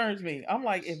that concerns me. I'm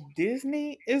like, if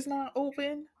Disney is not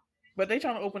open, but they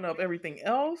trying to open up everything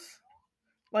else,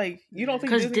 like you don't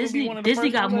think Because Disney would be one of the Disney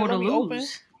first got ones more that's to gonna be open?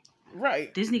 lose.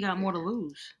 Right. Disney got more to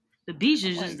lose. The beach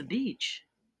is I'm just like- the beach.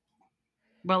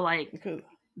 But like Because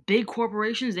big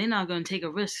corporations, they're not gonna take a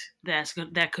risk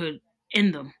that could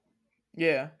end them.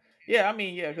 yeah, I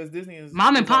mean, yeah, because Disney is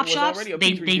Mom and pop was shops, already a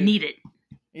they petri dish. need it.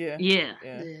 Yeah, Yeah.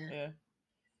 yeah.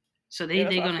 So Yeah,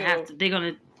 that's they're how I gonna feel. have to, they're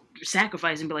gonna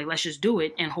sacrifice and be like, let's just do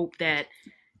it and hope that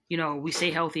we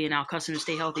stay healthy and our customers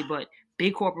stay healthy. But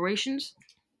big corporations,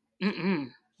 they're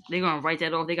gonna write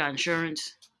that off. They got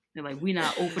insurance. They're like, we're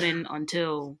not opening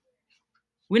until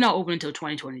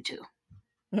 2022.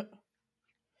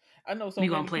 I know so We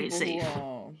many gonna play it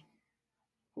people safe.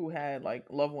 who had like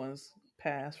loved ones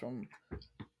pass from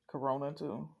Corona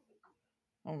too.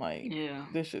 I'm like, Yeah.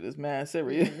 this shit is mad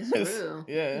serious. It's real.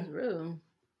 Yeah. It's real.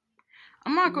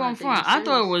 I'm not I'm going not taking front. it I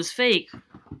thought it serious. was fake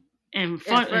and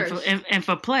fun first. and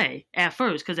for play at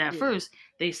first, because at Yeah. first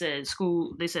they said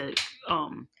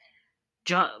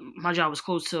my job was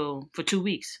closed for 2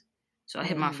 weeks. So I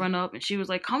hit my Mhm. friend up and she was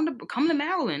like, come to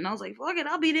Maryland. And I was like, fuck it,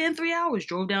 I'll be there in 3 hours.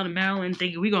 Drove down to Maryland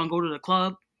thinking we gonna go to the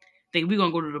club, thinking we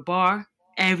gonna go to the bar.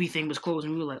 Everything was closed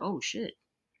and we were like, oh shit,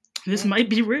 this might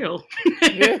be real.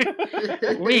 Yeah.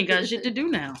 We ain't got shit to do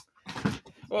now.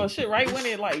 Well, shit, right when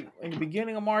it, like, in the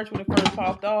beginning of March when it first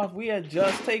popped off, we had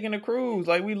just taken a cruise.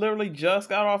 Like, we literally just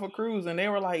got off a cruise, and they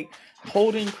were, like,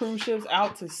 holding cruise ships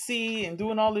out to sea and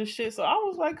doing all this shit. So I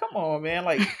was like, come on, man.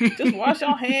 Like, just wash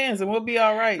your hands and we'll be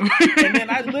all right. And then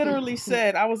I literally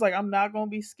said, I was like, I'm not going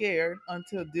to be scared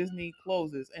until Disney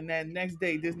closes. And that next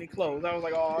day, Disney closed. I was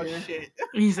like, oh, Yeah. shit.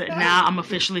 He said, now I'm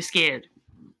officially scared.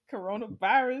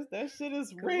 Coronavirus, that shit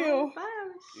is real.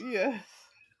 Coronavirus. Yeah.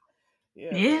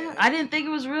 Yeah, man. I didn't think it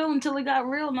was real until it got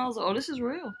real, and I was like, oh, this is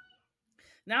real.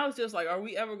 Now it's just like, are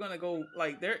we ever gonna go,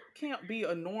 like, there can't be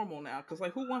a normal now, because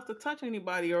like, who wants to touch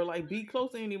anybody or like be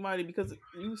close to anybody, because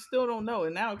you still don't know,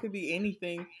 and now it could be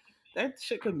anything. That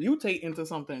shit could mutate into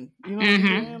something, you know what I'm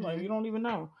Mhm. saying? Like, you don't even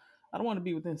know. I don't want to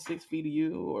be within 6 feet of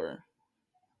you or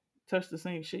touch the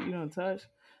same shit you don't touch.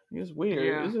 It's weird.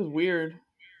 Yeah. It's just weird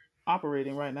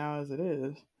operating right now as it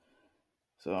is.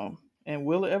 So, and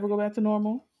will it ever go back to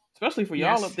normal? Especially for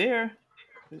y'all Yes. up there.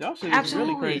 'Cause y'all shit is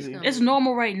Absolutely. really crazy. It's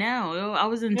normal right now. Yo, I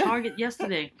was in Target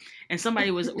yesterday, and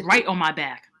somebody was right on my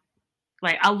back.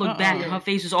 Like, I looked back, and her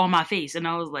face was on my face, and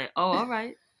I was like, oh, all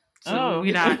right. So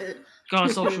we're not going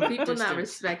social People not distance.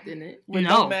 respecting it. With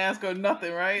No. no mask or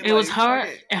nothing, right? It was Like, her fuck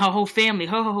it. and her whole family.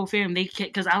 Her whole family.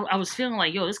 Because I was feeling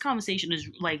like, yo, this conversation is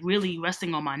like really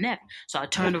resting on my neck. So I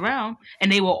turned around,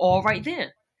 and they were all right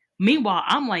there. Meanwhile,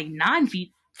 I'm like 9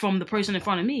 feet from the person in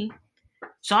front of me.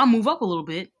 So I move up a little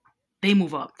bit. They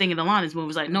move up, thinking the line is moving.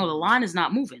 It's like, no, the line is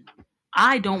not moving.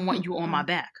 I don't want you on my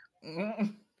back.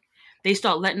 Mm-mm. They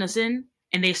start letting us in,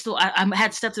 and they still. I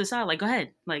had to step to the side. Like, go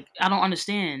ahead. Like, I don't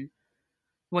understand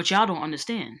what y'all don't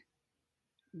understand.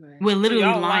 Right. We're literally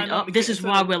y'all lined line up up. to This get is into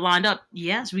why the- we're lined up.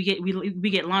 Yes, we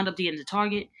get lined up to get into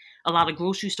Target. A lot of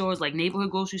grocery stores, like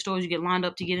neighborhood grocery stores, you get lined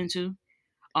up to get into.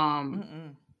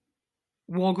 Mm-mm.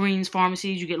 Walgreens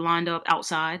pharmacies, you get lined up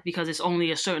outside because it's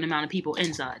only a certain amount of people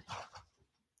inside.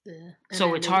 Yeah.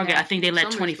 So at Target, I think they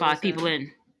let 25 people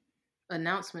in.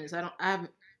 Announcements.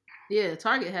 Yeah,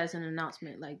 Target has an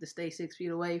announcement like to stay 6 feet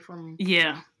away from.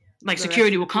 Yeah. Like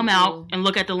security will come out and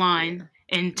look at the line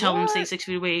and tell them to stay 6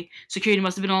 feet away. Security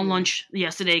must have been on lunch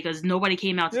yesterday because nobody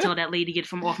came out to tell that lady to get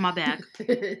from off my back.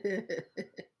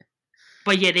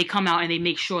 But yeah, they come out and they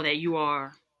make sure that you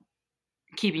are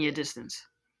keeping your distance.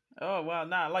 Oh wow,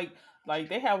 nah, like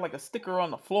they have like a sticker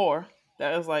on the floor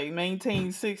that is like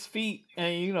maintain 6 feet,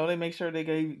 and you know they make sure they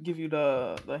give you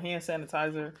the hand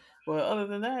sanitizer. But other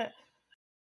than that,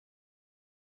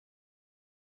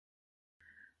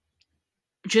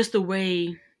 just the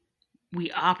way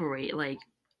we operate, like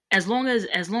as long as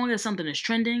something is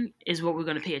trending is what we're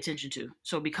going to pay attention to.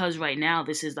 So because right now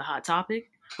this is the hot topic,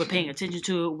 we're paying attention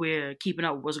to it, we're keeping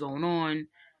up with what's going on,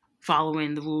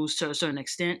 following the rules to a certain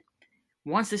extent.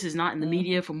 Once this is not in the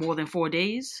media for more than 4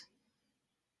 days,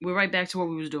 we're right back to what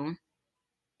we was doing.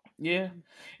 Yeah,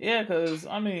 because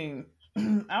I mean,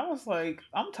 I was like,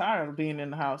 I'm tired of being in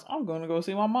the house. I'm going to go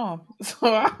see my mom. So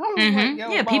I was like, yo,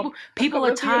 yeah, Mom, people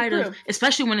are tired of,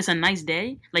 especially when it's a nice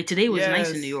day. Like today was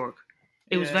nice in New York.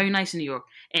 It was very nice in New York,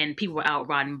 and people were out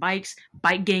riding bikes.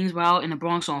 Bike gangs were out in the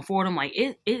Bronx on Fordham. Like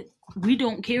we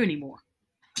don't care anymore.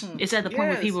 It's at the point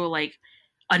where people are like,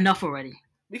 enough already.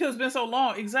 Because it's been so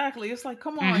long. Exactly. It's like,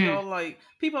 come on, y'all. Like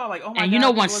people are like, oh my god. And you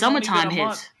know, once summertime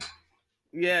hits.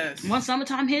 Yes. Once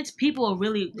summertime hits, people are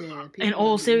really, in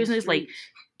all seriousness, like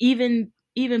even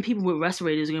people with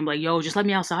respirators are gonna be like, "Yo, just let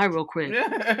me outside real quick."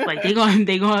 Like they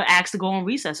gonna ask to go on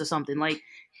recess or something. Like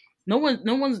no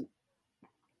one's.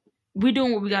 We're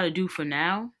doing what we got to do for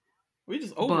now. We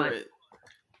just over it.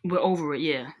 We're over it,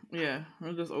 yeah. Yeah,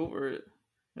 we're just over it.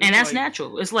 And that's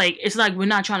natural. It's like we're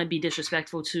not trying to be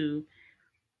disrespectful to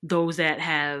those that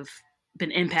have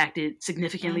been impacted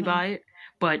significantly by it.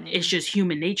 But it's just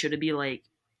human nature to be like,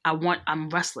 I'm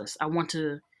restless. I want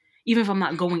to, even if I'm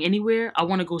not going anywhere, I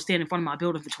want to go stand in front of my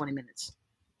building for 20 minutes.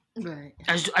 Right.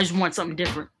 I just want something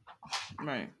different.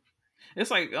 Right.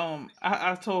 It's like,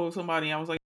 I told somebody, I was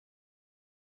like.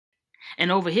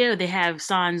 And over here, they have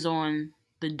signs on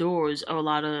the doors of a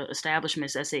lot of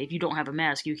establishments that say, if you don't have a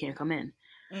mask, you can't come in.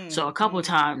 So a couple of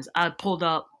times, I pulled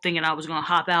up thinking I was going to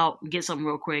hop out and get something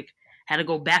real quick. Had to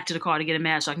go back to the car to get a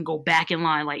mask so I can go back in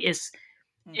line. Like,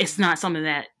 it's not something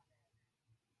that,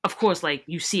 of course, like,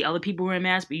 you see other people wearing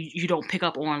masks, but you don't pick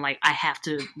up on, like, I have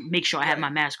to make sure I have my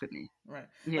mask with me. Right.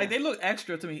 Yeah. Like, they look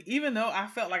extra to me. Even though I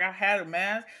felt like I had a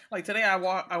mask. Like, today I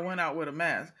went out with a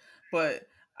mask. But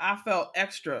I felt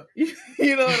extra. You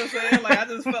know what I'm saying? Like, I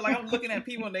just felt like I'm looking at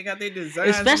people and they got their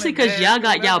designs. Especially because y'all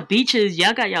got y'all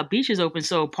beaches open.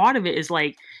 So part of it is,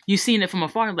 like, you seeing it from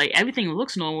afar. Like, everything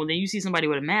looks normal. Then you see somebody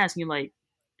with a mask and you're like,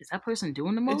 is that person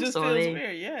doing the most? It just feels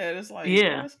weird. Yeah, it's like,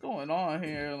 what's going on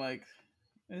here? Like,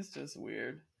 it's just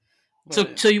weird.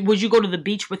 But... So would you go to the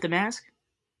beach with the mask?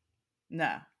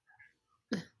 Nah.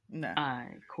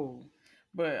 Alright, cool.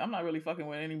 But I'm not really fucking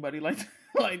with anybody like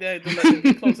that to let them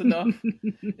be close enough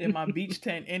in my beach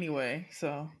tent anyway.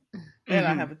 So, and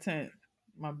I have a tent,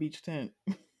 my beach tent.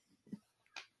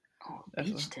 Oh,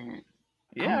 beach tent.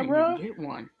 Yeah, bro. Get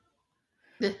one.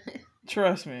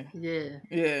 Trust me.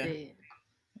 Yeah.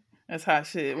 That's hot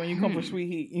shit. When you come for Sweet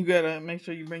Heat, you gotta make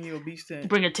sure you bring you a beach tent.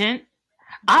 Bring a tent?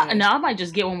 I might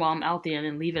just get one while I'm out there and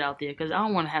then leave it out there because I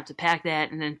don't want to have to pack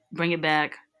that and then bring it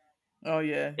back. Oh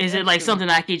yeah. Is it like something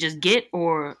I could just get,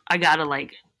 or I gotta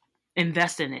like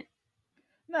invest in it?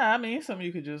 Nah, I mean it's something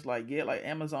you could just like get, like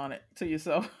Amazon it to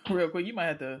yourself real quick. You might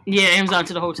have to. Yeah, Amazon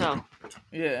to the hotel.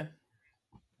 Yeah.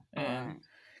 And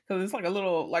because it's like a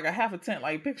little, like a half a tent,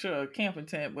 like picture a camping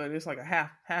tent, but it's like a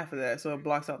half of that, so it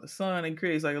blocks out the sun and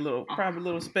creates like a little private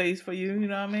little space for you. You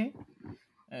know what I mean?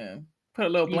 And put a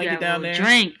little blanket down there.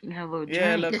 Drink. You have a little drink.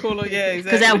 Yeah, a little cooler. Yeah,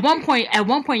 exactly. Because at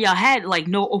one point, y'all had like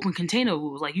no open container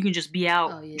rules. Like you can just be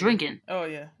out drinking. Oh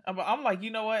yeah. I'm like,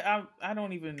 you know what? I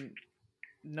don't even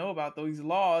know about those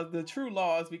laws, the true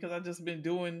laws, because I've just been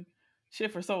doing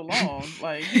shit for so long.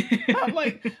 Like I'm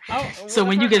like. So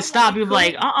when you get stopped, you're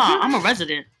like, I'm a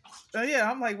resident.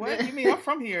 Yeah, I'm like, what? You mean I'm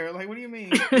from here? Like, what do you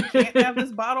mean? You can't have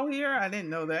this bottle here? I didn't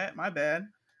know that. My bad.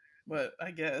 But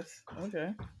I guess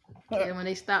okay. Yeah, when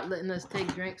they stopped letting us take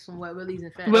drinks from Wet Willie's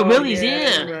and Fat Willie's,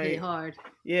 it hit hard.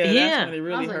 Yeah, that's when it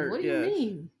really hurt. Like, what do you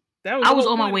mean? I was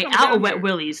on my way out of Wet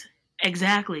Willie's.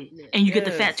 Exactly. Yeah. And you get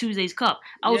the Fat Tuesdays cup.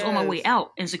 I was on my way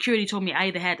out, and security told me I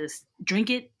either had to drink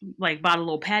it, like by the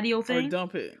little patio thing, or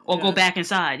dump it, or go back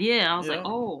inside. Yeah, I was like,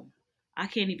 oh, I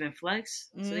can't even flex.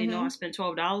 So they know I spent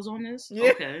 $12 on this?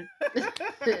 Yeah. Okay.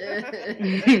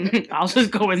 I'll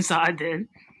just go inside then.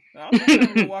 I was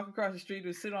trying to walk across the street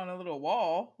to sit on a little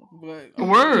wall, but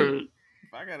Word.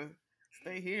 if I gotta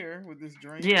stay here with this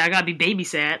drink, Yeah, I gotta be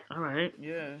babysat. All right.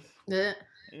 yes, Yeah.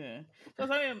 yeah. Because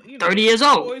I didn't, 30 years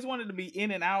I old. always wanted to be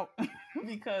in and out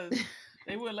because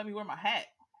they wouldn't let me wear my hat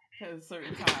at a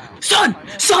certain time. Son,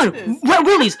 Wet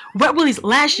Willie's.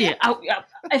 Last year,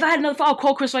 if I had another phone, I'll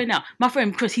call Chris right now. My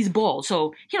friend Chris, he's bald,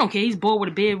 so he don't care. He's bald with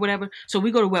a beard, whatever. So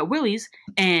we go to Wet Willie's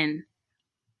and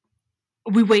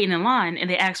we waiting in line, and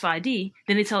they ask for ID.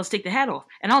 Then they tell us to take the hat off,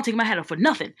 and I don't take my hat off for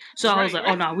nothing. So I was like,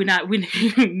 "Oh no, we're not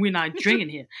drinking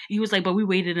here." And he was like, "But we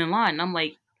waited in line." And I'm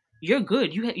like, "You're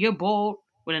good. You're bald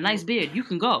with a nice beard. You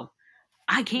can go.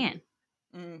 I can't.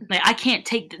 Like I can't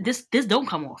take this. This don't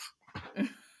come off.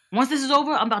 Once this is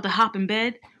over, I'm about to hop in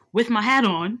bed with my hat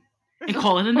on and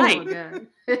call it a night." Oh my God.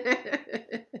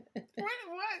 What?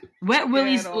 Wet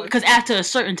Willie's, because after a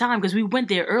certain time, because we went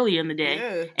there earlier in the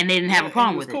day, and they didn't have a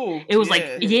problem with cool. it. It was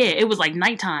it was like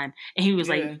nighttime, and he was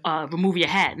like, "Remove your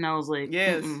hat," and I was like,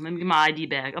 "Let me get my ID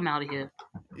back. I'm out of here."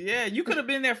 Yeah, you could have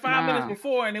been there 5 minutes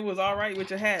before, and it was all right with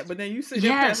your hat. But then you sit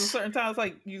there past a certain time, it's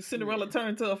like you Cinderella turned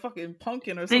into a fucking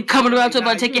pumpkin or something. They coming around to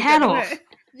about to take your hat off.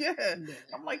 Yeah,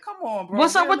 I'm like, come on, bro.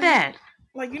 What's up with that?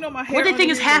 Like, my hair. What do they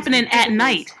think is happening at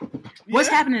night? What's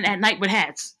happening at night with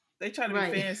hats? They try to be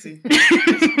fancy.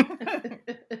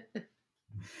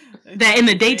 That in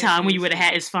the daytime when you wear a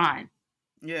hat is fine.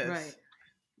 Yes. Right.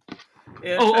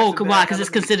 Yeah, why? Because it's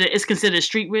considered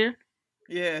streetwear.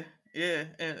 Yeah,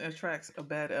 and it attracts a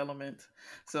bad element,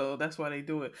 so that's why they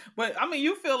do it. But I mean,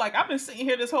 you feel like I've been sitting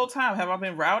here this whole time. Have I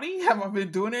been rowdy? Have I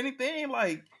been doing anything?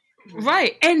 Like,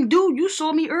 right? And dude, you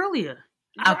saw me earlier.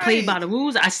 I played by the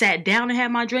rules. I sat down and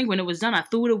had my drink. When it was done, I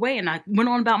threw it away and I went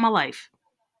on about my life.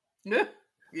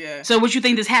 Yeah. So what you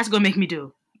think this hat's gonna make me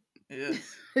do?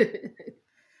 Yes.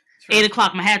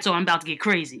 8:00, my hat's on. I'm about to get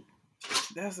crazy.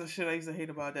 That's the shit I used to hate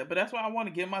about that. But that's why I want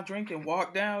to get my drink and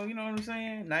walk down. You know what I'm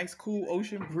saying? Nice, cool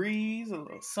ocean breeze, a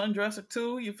little sundress or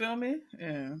two. You feel me?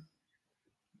 Yeah.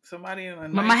 Somebody in a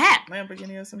nice my hat,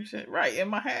 Lamborghini or some shit. Right, in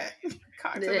my hat.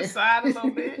 Cocked to the side a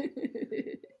little bit.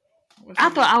 I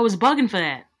thought I was bugging for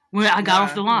that when I got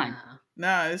off the line.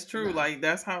 Nah, it's true. Like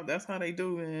that's how they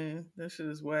do, man. That shit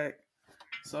is whack.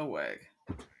 So whack.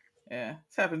 Yeah,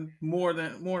 it's happened more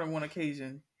than one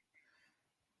occasion.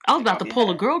 I was about to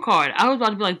pull a girl card. I was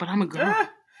about to be like, "But I'm a girl."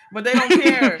 But they don't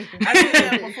care. I did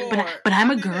that before. But I'm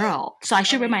a girl, so I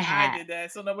should wear my hat. I did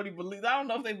that, so nobody believed. I don't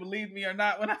know if they believed me or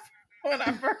not when I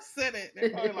first said it. They're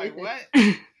probably like, "What?"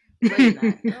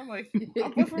 I'm like,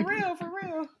 "But for real.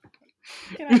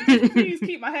 Can I please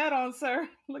keep my hat on, sir?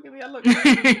 Look at me. I look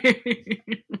crazy.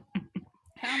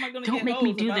 How am I going to Don't make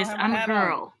me do this. I'm a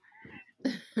girl."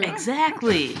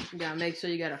 Exactly. You gotta make sure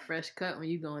you got a fresh cut when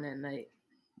you going at night.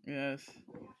 Yes.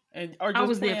 And or just I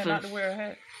was there for not to wear a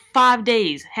hat. 5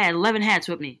 days. Had 11 hats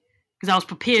with me because I was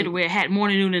prepared to wear a hat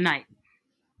morning, noon, and night.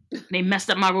 They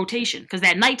messed up my rotation because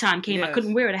that nighttime came. I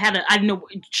couldn't wear it. I didn't know.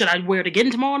 Should I wear it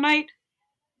again tomorrow night?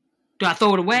 Do I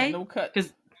throw it away? No cut.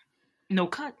 Because no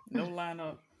cut. No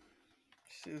lineup.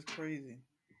 Shit is crazy.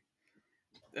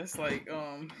 That's like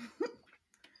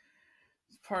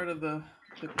it's part of the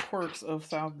quirks of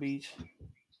South Beach.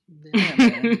 Yeah,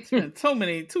 man. It's been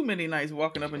too many nights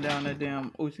walking up and down that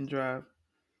damn Ocean Drive,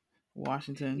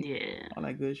 Washington. Yeah, all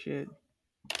that good shit.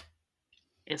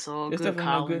 It's all good,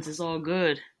 Collins. It's all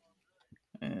good.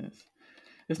 Yes.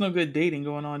 There's no good dating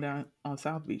going on down on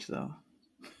South Beach though.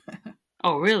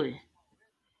 Oh really?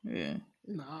 Yeah.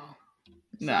 No.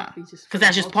 Nah. Because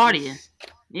that's just partying.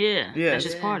 Yeah. That's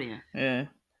just partying.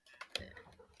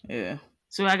 Yeah.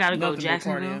 So I gotta go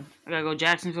Jacksonville. I gotta go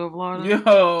Jacksonville, Florida.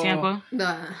 Yo. Tampa.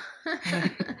 Nah.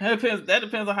 That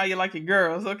depends on how you like your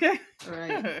girls, okay?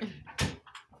 Right.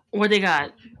 What they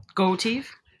got? Gold teeth?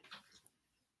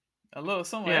 A little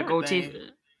something. Yeah, gold teeth.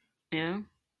 Yeah.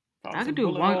 Probably I could do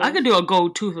one. holes. I could do a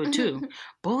gold tooth or two.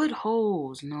 Bullet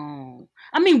holes? No.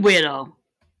 I mean, where though?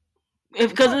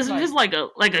 Because it's like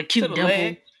a cute dimple.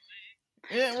 Leg.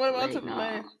 Yeah. What about to the no.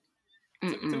 leg?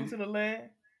 Two to the leg.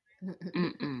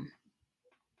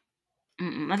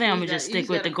 I think I'm gonna just stick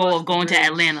with the goal of going to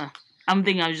Atlanta. I'm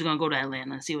thinking I'm just gonna go to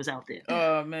Atlanta and see what's out there.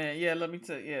 Oh man, yeah. Let me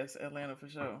tell you, yes, Atlanta for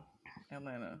sure.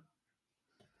 Atlanta,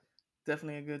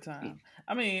 definitely a good time.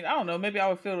 I mean, I don't know. Maybe I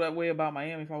would feel that way about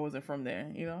Miami if I wasn't from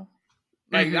there. You know,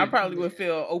 like I probably would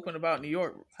feel open about New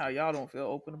York. How y'all don't feel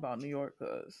open about New York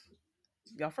because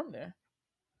y'all from there.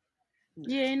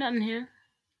 Yeah, ain't nothing here.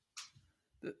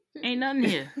 Ain't nothing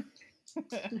here.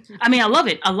 I mean, I love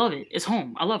it. It's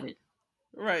home. I love it.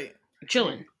 Right. I'm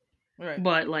chilling. Right.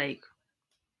 But like,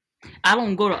 I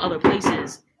don't go to other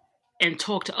places and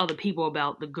talk to other people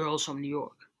about the girls from New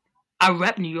York. I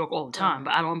rep New York all the time,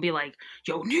 but I don't be like,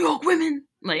 yo, New York women.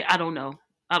 Like, I don't know.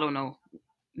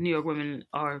 New York women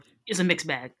it's a mixed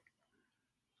bag.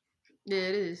 Yeah,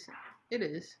 it is. It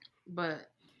is. But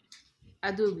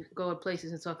I do go to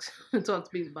places and talk to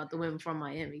people about the women from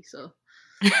Miami. So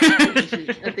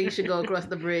I think you should go across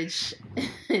the bridge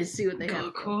and see what they have.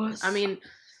 Across. I mean,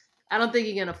 I don't think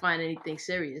you're gonna find anything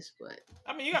serious, but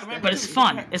I mean, you gotta remember, but it's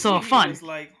fun. It's all Sweet fun. Heat is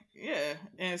like, yeah,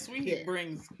 and Sweet Heat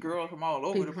brings girls from all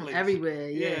over the from place, everywhere.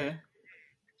 Yeah.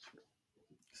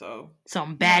 So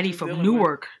some baddie from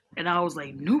Newark, and I was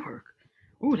like, Newark,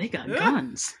 ooh, they got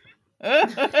guns.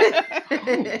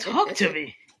 Ooh, talk to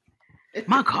me.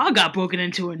 My car got broken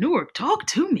into in Newark. Talk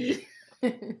to me.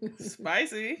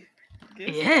 Spicy.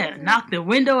 Yeah, knocked the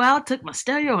window out, took my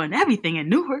stereo and everything in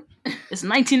Newark. It's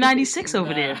 1996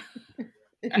 over there.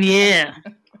 Yeah.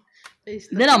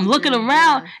 Then I'm looking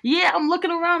around. Yeah, I'm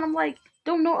looking around. I'm like,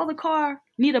 don't no other car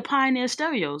need a Pioneer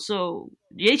stereo, so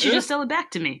they should just sell it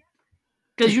back to me.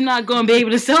 Because you're not going to be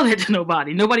able to sell that to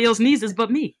nobody. Nobody else needs this but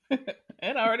me.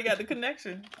 And I already got the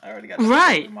connection. I already got the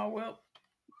connection in my whelp.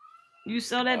 You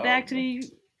sell that back to me,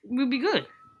 we'll be good.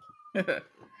 Yeah.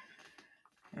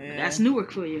 That's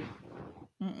Newark for you.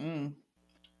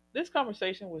 This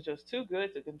conversation was just too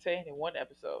good to contain in one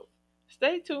episode.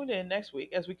 Stay tuned in next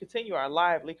week as we continue our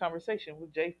lively conversation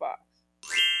with Jay Fox.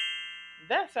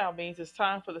 That sound means it's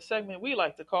time for the segment we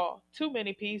like to call Too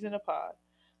Many Peas in a Pod.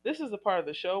 This is the part of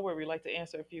the show where we like to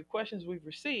answer a few questions we've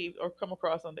received or come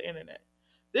across on the internet.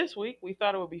 This week, we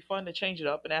thought it would be fun to change it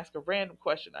up and ask a random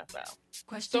question I found.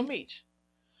 So, Meech,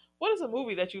 what is a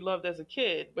movie that you loved as a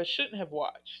kid but shouldn't have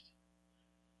watched?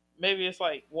 Maybe it's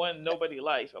like one nobody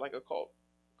likes, or like a cult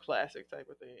classic type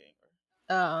of thing.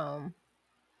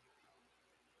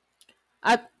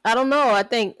 I don't know. I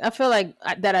feel like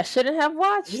that I shouldn't have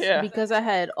watched because I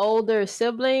had older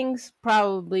siblings.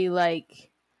 Probably like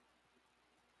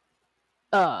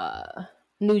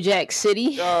New Jack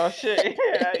City. Oh shit!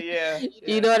 Yeah.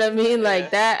 You know what I mean?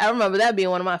 Like that. I remember that being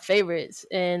one of my favorites.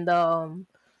 And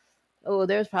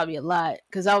there's probably a lot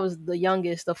because I was the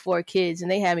youngest of 4 kids, and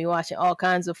they had me watching all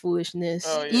kinds of foolishness,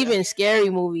 even scary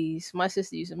movies. My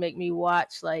sister used to make me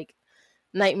watch like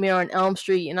Nightmare on Elm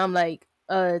Street, and I'm like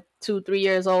 2-3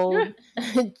 years old.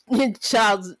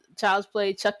 Child's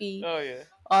Play, Chucky. Oh yeah.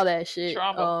 All that shit.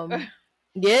 Trauma.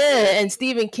 Yeah, and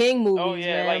Stephen King movies. Oh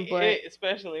yeah, man, like but, it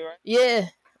especially, right? Yeah.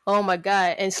 Oh my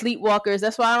god, and Sleepwalkers.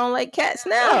 That's why I don't like cats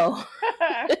now.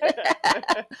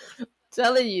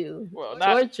 Telling you, well,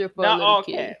 torture for not a little all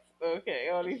kid. Cats. Okay,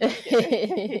 all these cats.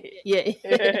 Yeah.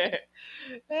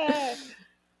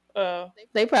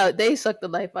 They suck the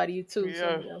life out of you too.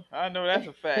 Yeah, I know that's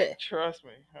a fact. Trust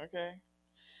me. Okay.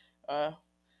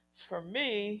 For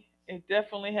me, it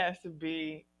definitely has to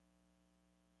be.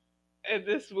 And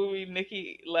this movie,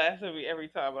 Nikki laughs at me every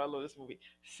time, but I love this movie.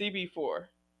 CB4.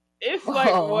 It's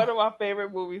like one of my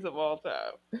favorite movies of all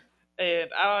time.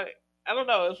 And I don't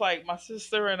know. It's like my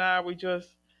sister and I,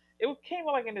 it came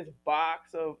like in this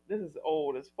box of, this is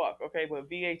old as fuck, okay, but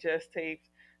VHS tapes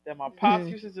that my pops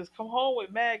used to just come home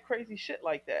with mad crazy shit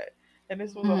like that. And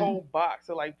this was a whole box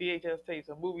of like VHS tapes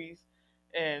of movies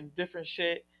and different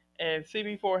shit. And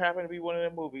CB4 happened to be one of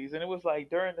the movies. And it was like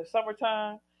during the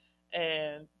summertime,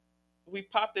 and we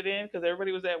popped it in because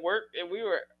everybody was at work and we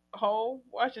were home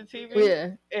watching TV.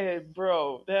 Yeah. And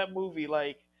bro, that movie,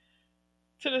 like,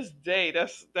 to this day,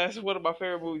 that's one of my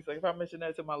favorite movies. Like, if I mention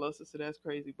that to my little sister, that's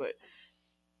crazy. But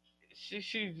she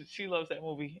loves that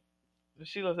movie.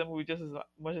 She loves that movie just as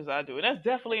much as I do. And that's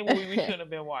definitely a movie we shouldn't have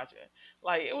been watching.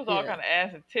 Like, it was all kind of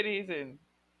ass and titties and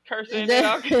cursing and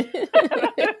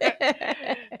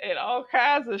all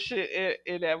kinds of shit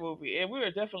in that movie. And we were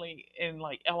definitely in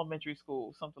like elementary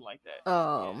school, something like that.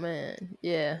 Oh man,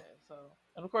 yeah. So,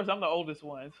 and of course, I'm the oldest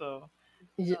one, so.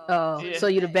 So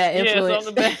you're the bad influence. Yeah, so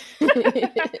I'm the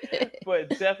bad.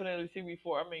 But definitely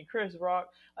CB4. I mean, Chris Rock.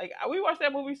 Like, we watched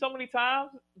that movie so many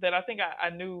times that I think I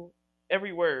knew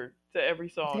every word to every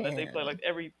song that they play, like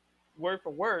every word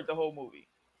for word, the whole movie.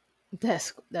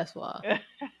 That's wild.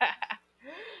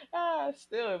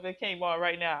 Still, if it came on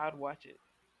right now, I'd watch it.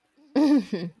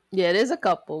 Yeah, there's a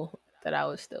couple that I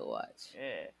would still watch.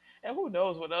 Yeah, and who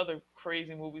knows what other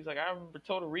crazy movies? Like, I remember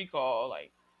Total Recall,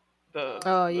 like.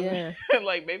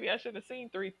 Like, maybe I should have seen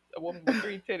a woman with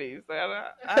 3 titties. I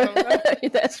don't know.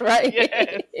 That's right.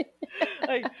 Yes.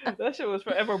 Like, that shit was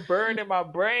forever burned in my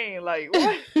brain. Like,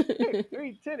 what?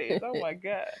 3 titties. Oh my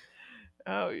god.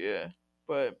 Oh yeah.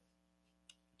 But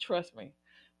trust me,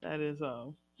 that is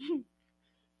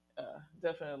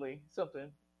definitely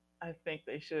something I think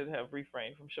they should have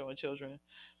refrained from showing children.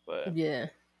 But yeah,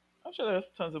 I'm sure there's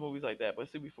tons of movies like that.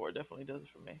 But CB4 definitely does it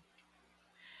for me.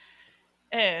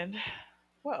 And,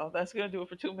 well, that's going to do it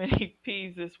for Too Many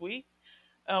Peas this week.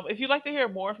 If you'd like to hear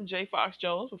more from J. Fox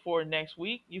Jones before next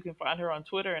week, you can find her on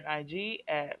Twitter and IG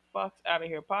at Fox Outta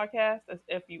Here Podcast. That's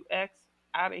FUX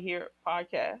Outta Here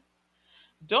Podcast.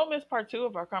 Don't miss part 2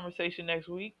 of our conversation next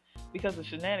week because the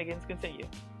shenanigans continue.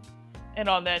 And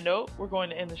on that note, we're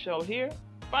going to end the show here.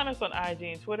 Find us on IG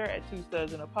and Twitter at Two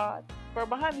Studs in a Pod for a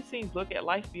behind-the-scenes look at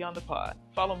life beyond the pod.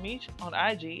 Follow Meech on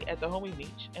IG at The Homie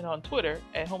Meech and on Twitter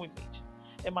at Homie Meech.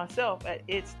 And myself at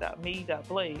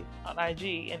its.me.blaze on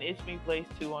IG and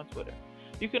itsmeblaze2 on Twitter.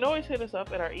 You can always hit us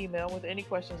up at our email with any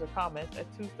questions or comments at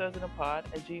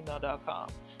twostudsinapod@gmail.com.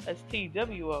 That's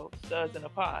TWO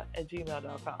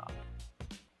studsinapod@gmail.com.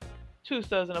 Two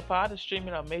Studs in a Pod is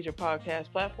streaming on major podcast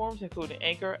platforms including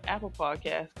Anchor, Apple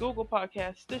Podcasts, Google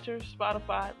Podcasts, Stitcher,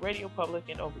 Spotify, Radio Public,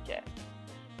 and Overcast.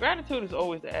 Gratitude is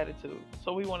always the attitude,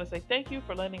 so we want to say thank you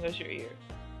for lending us your ears.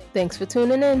 Thanks for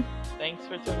tuning in. Thanks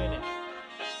for tuning in.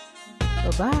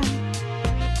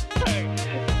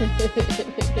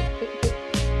 Bye-bye.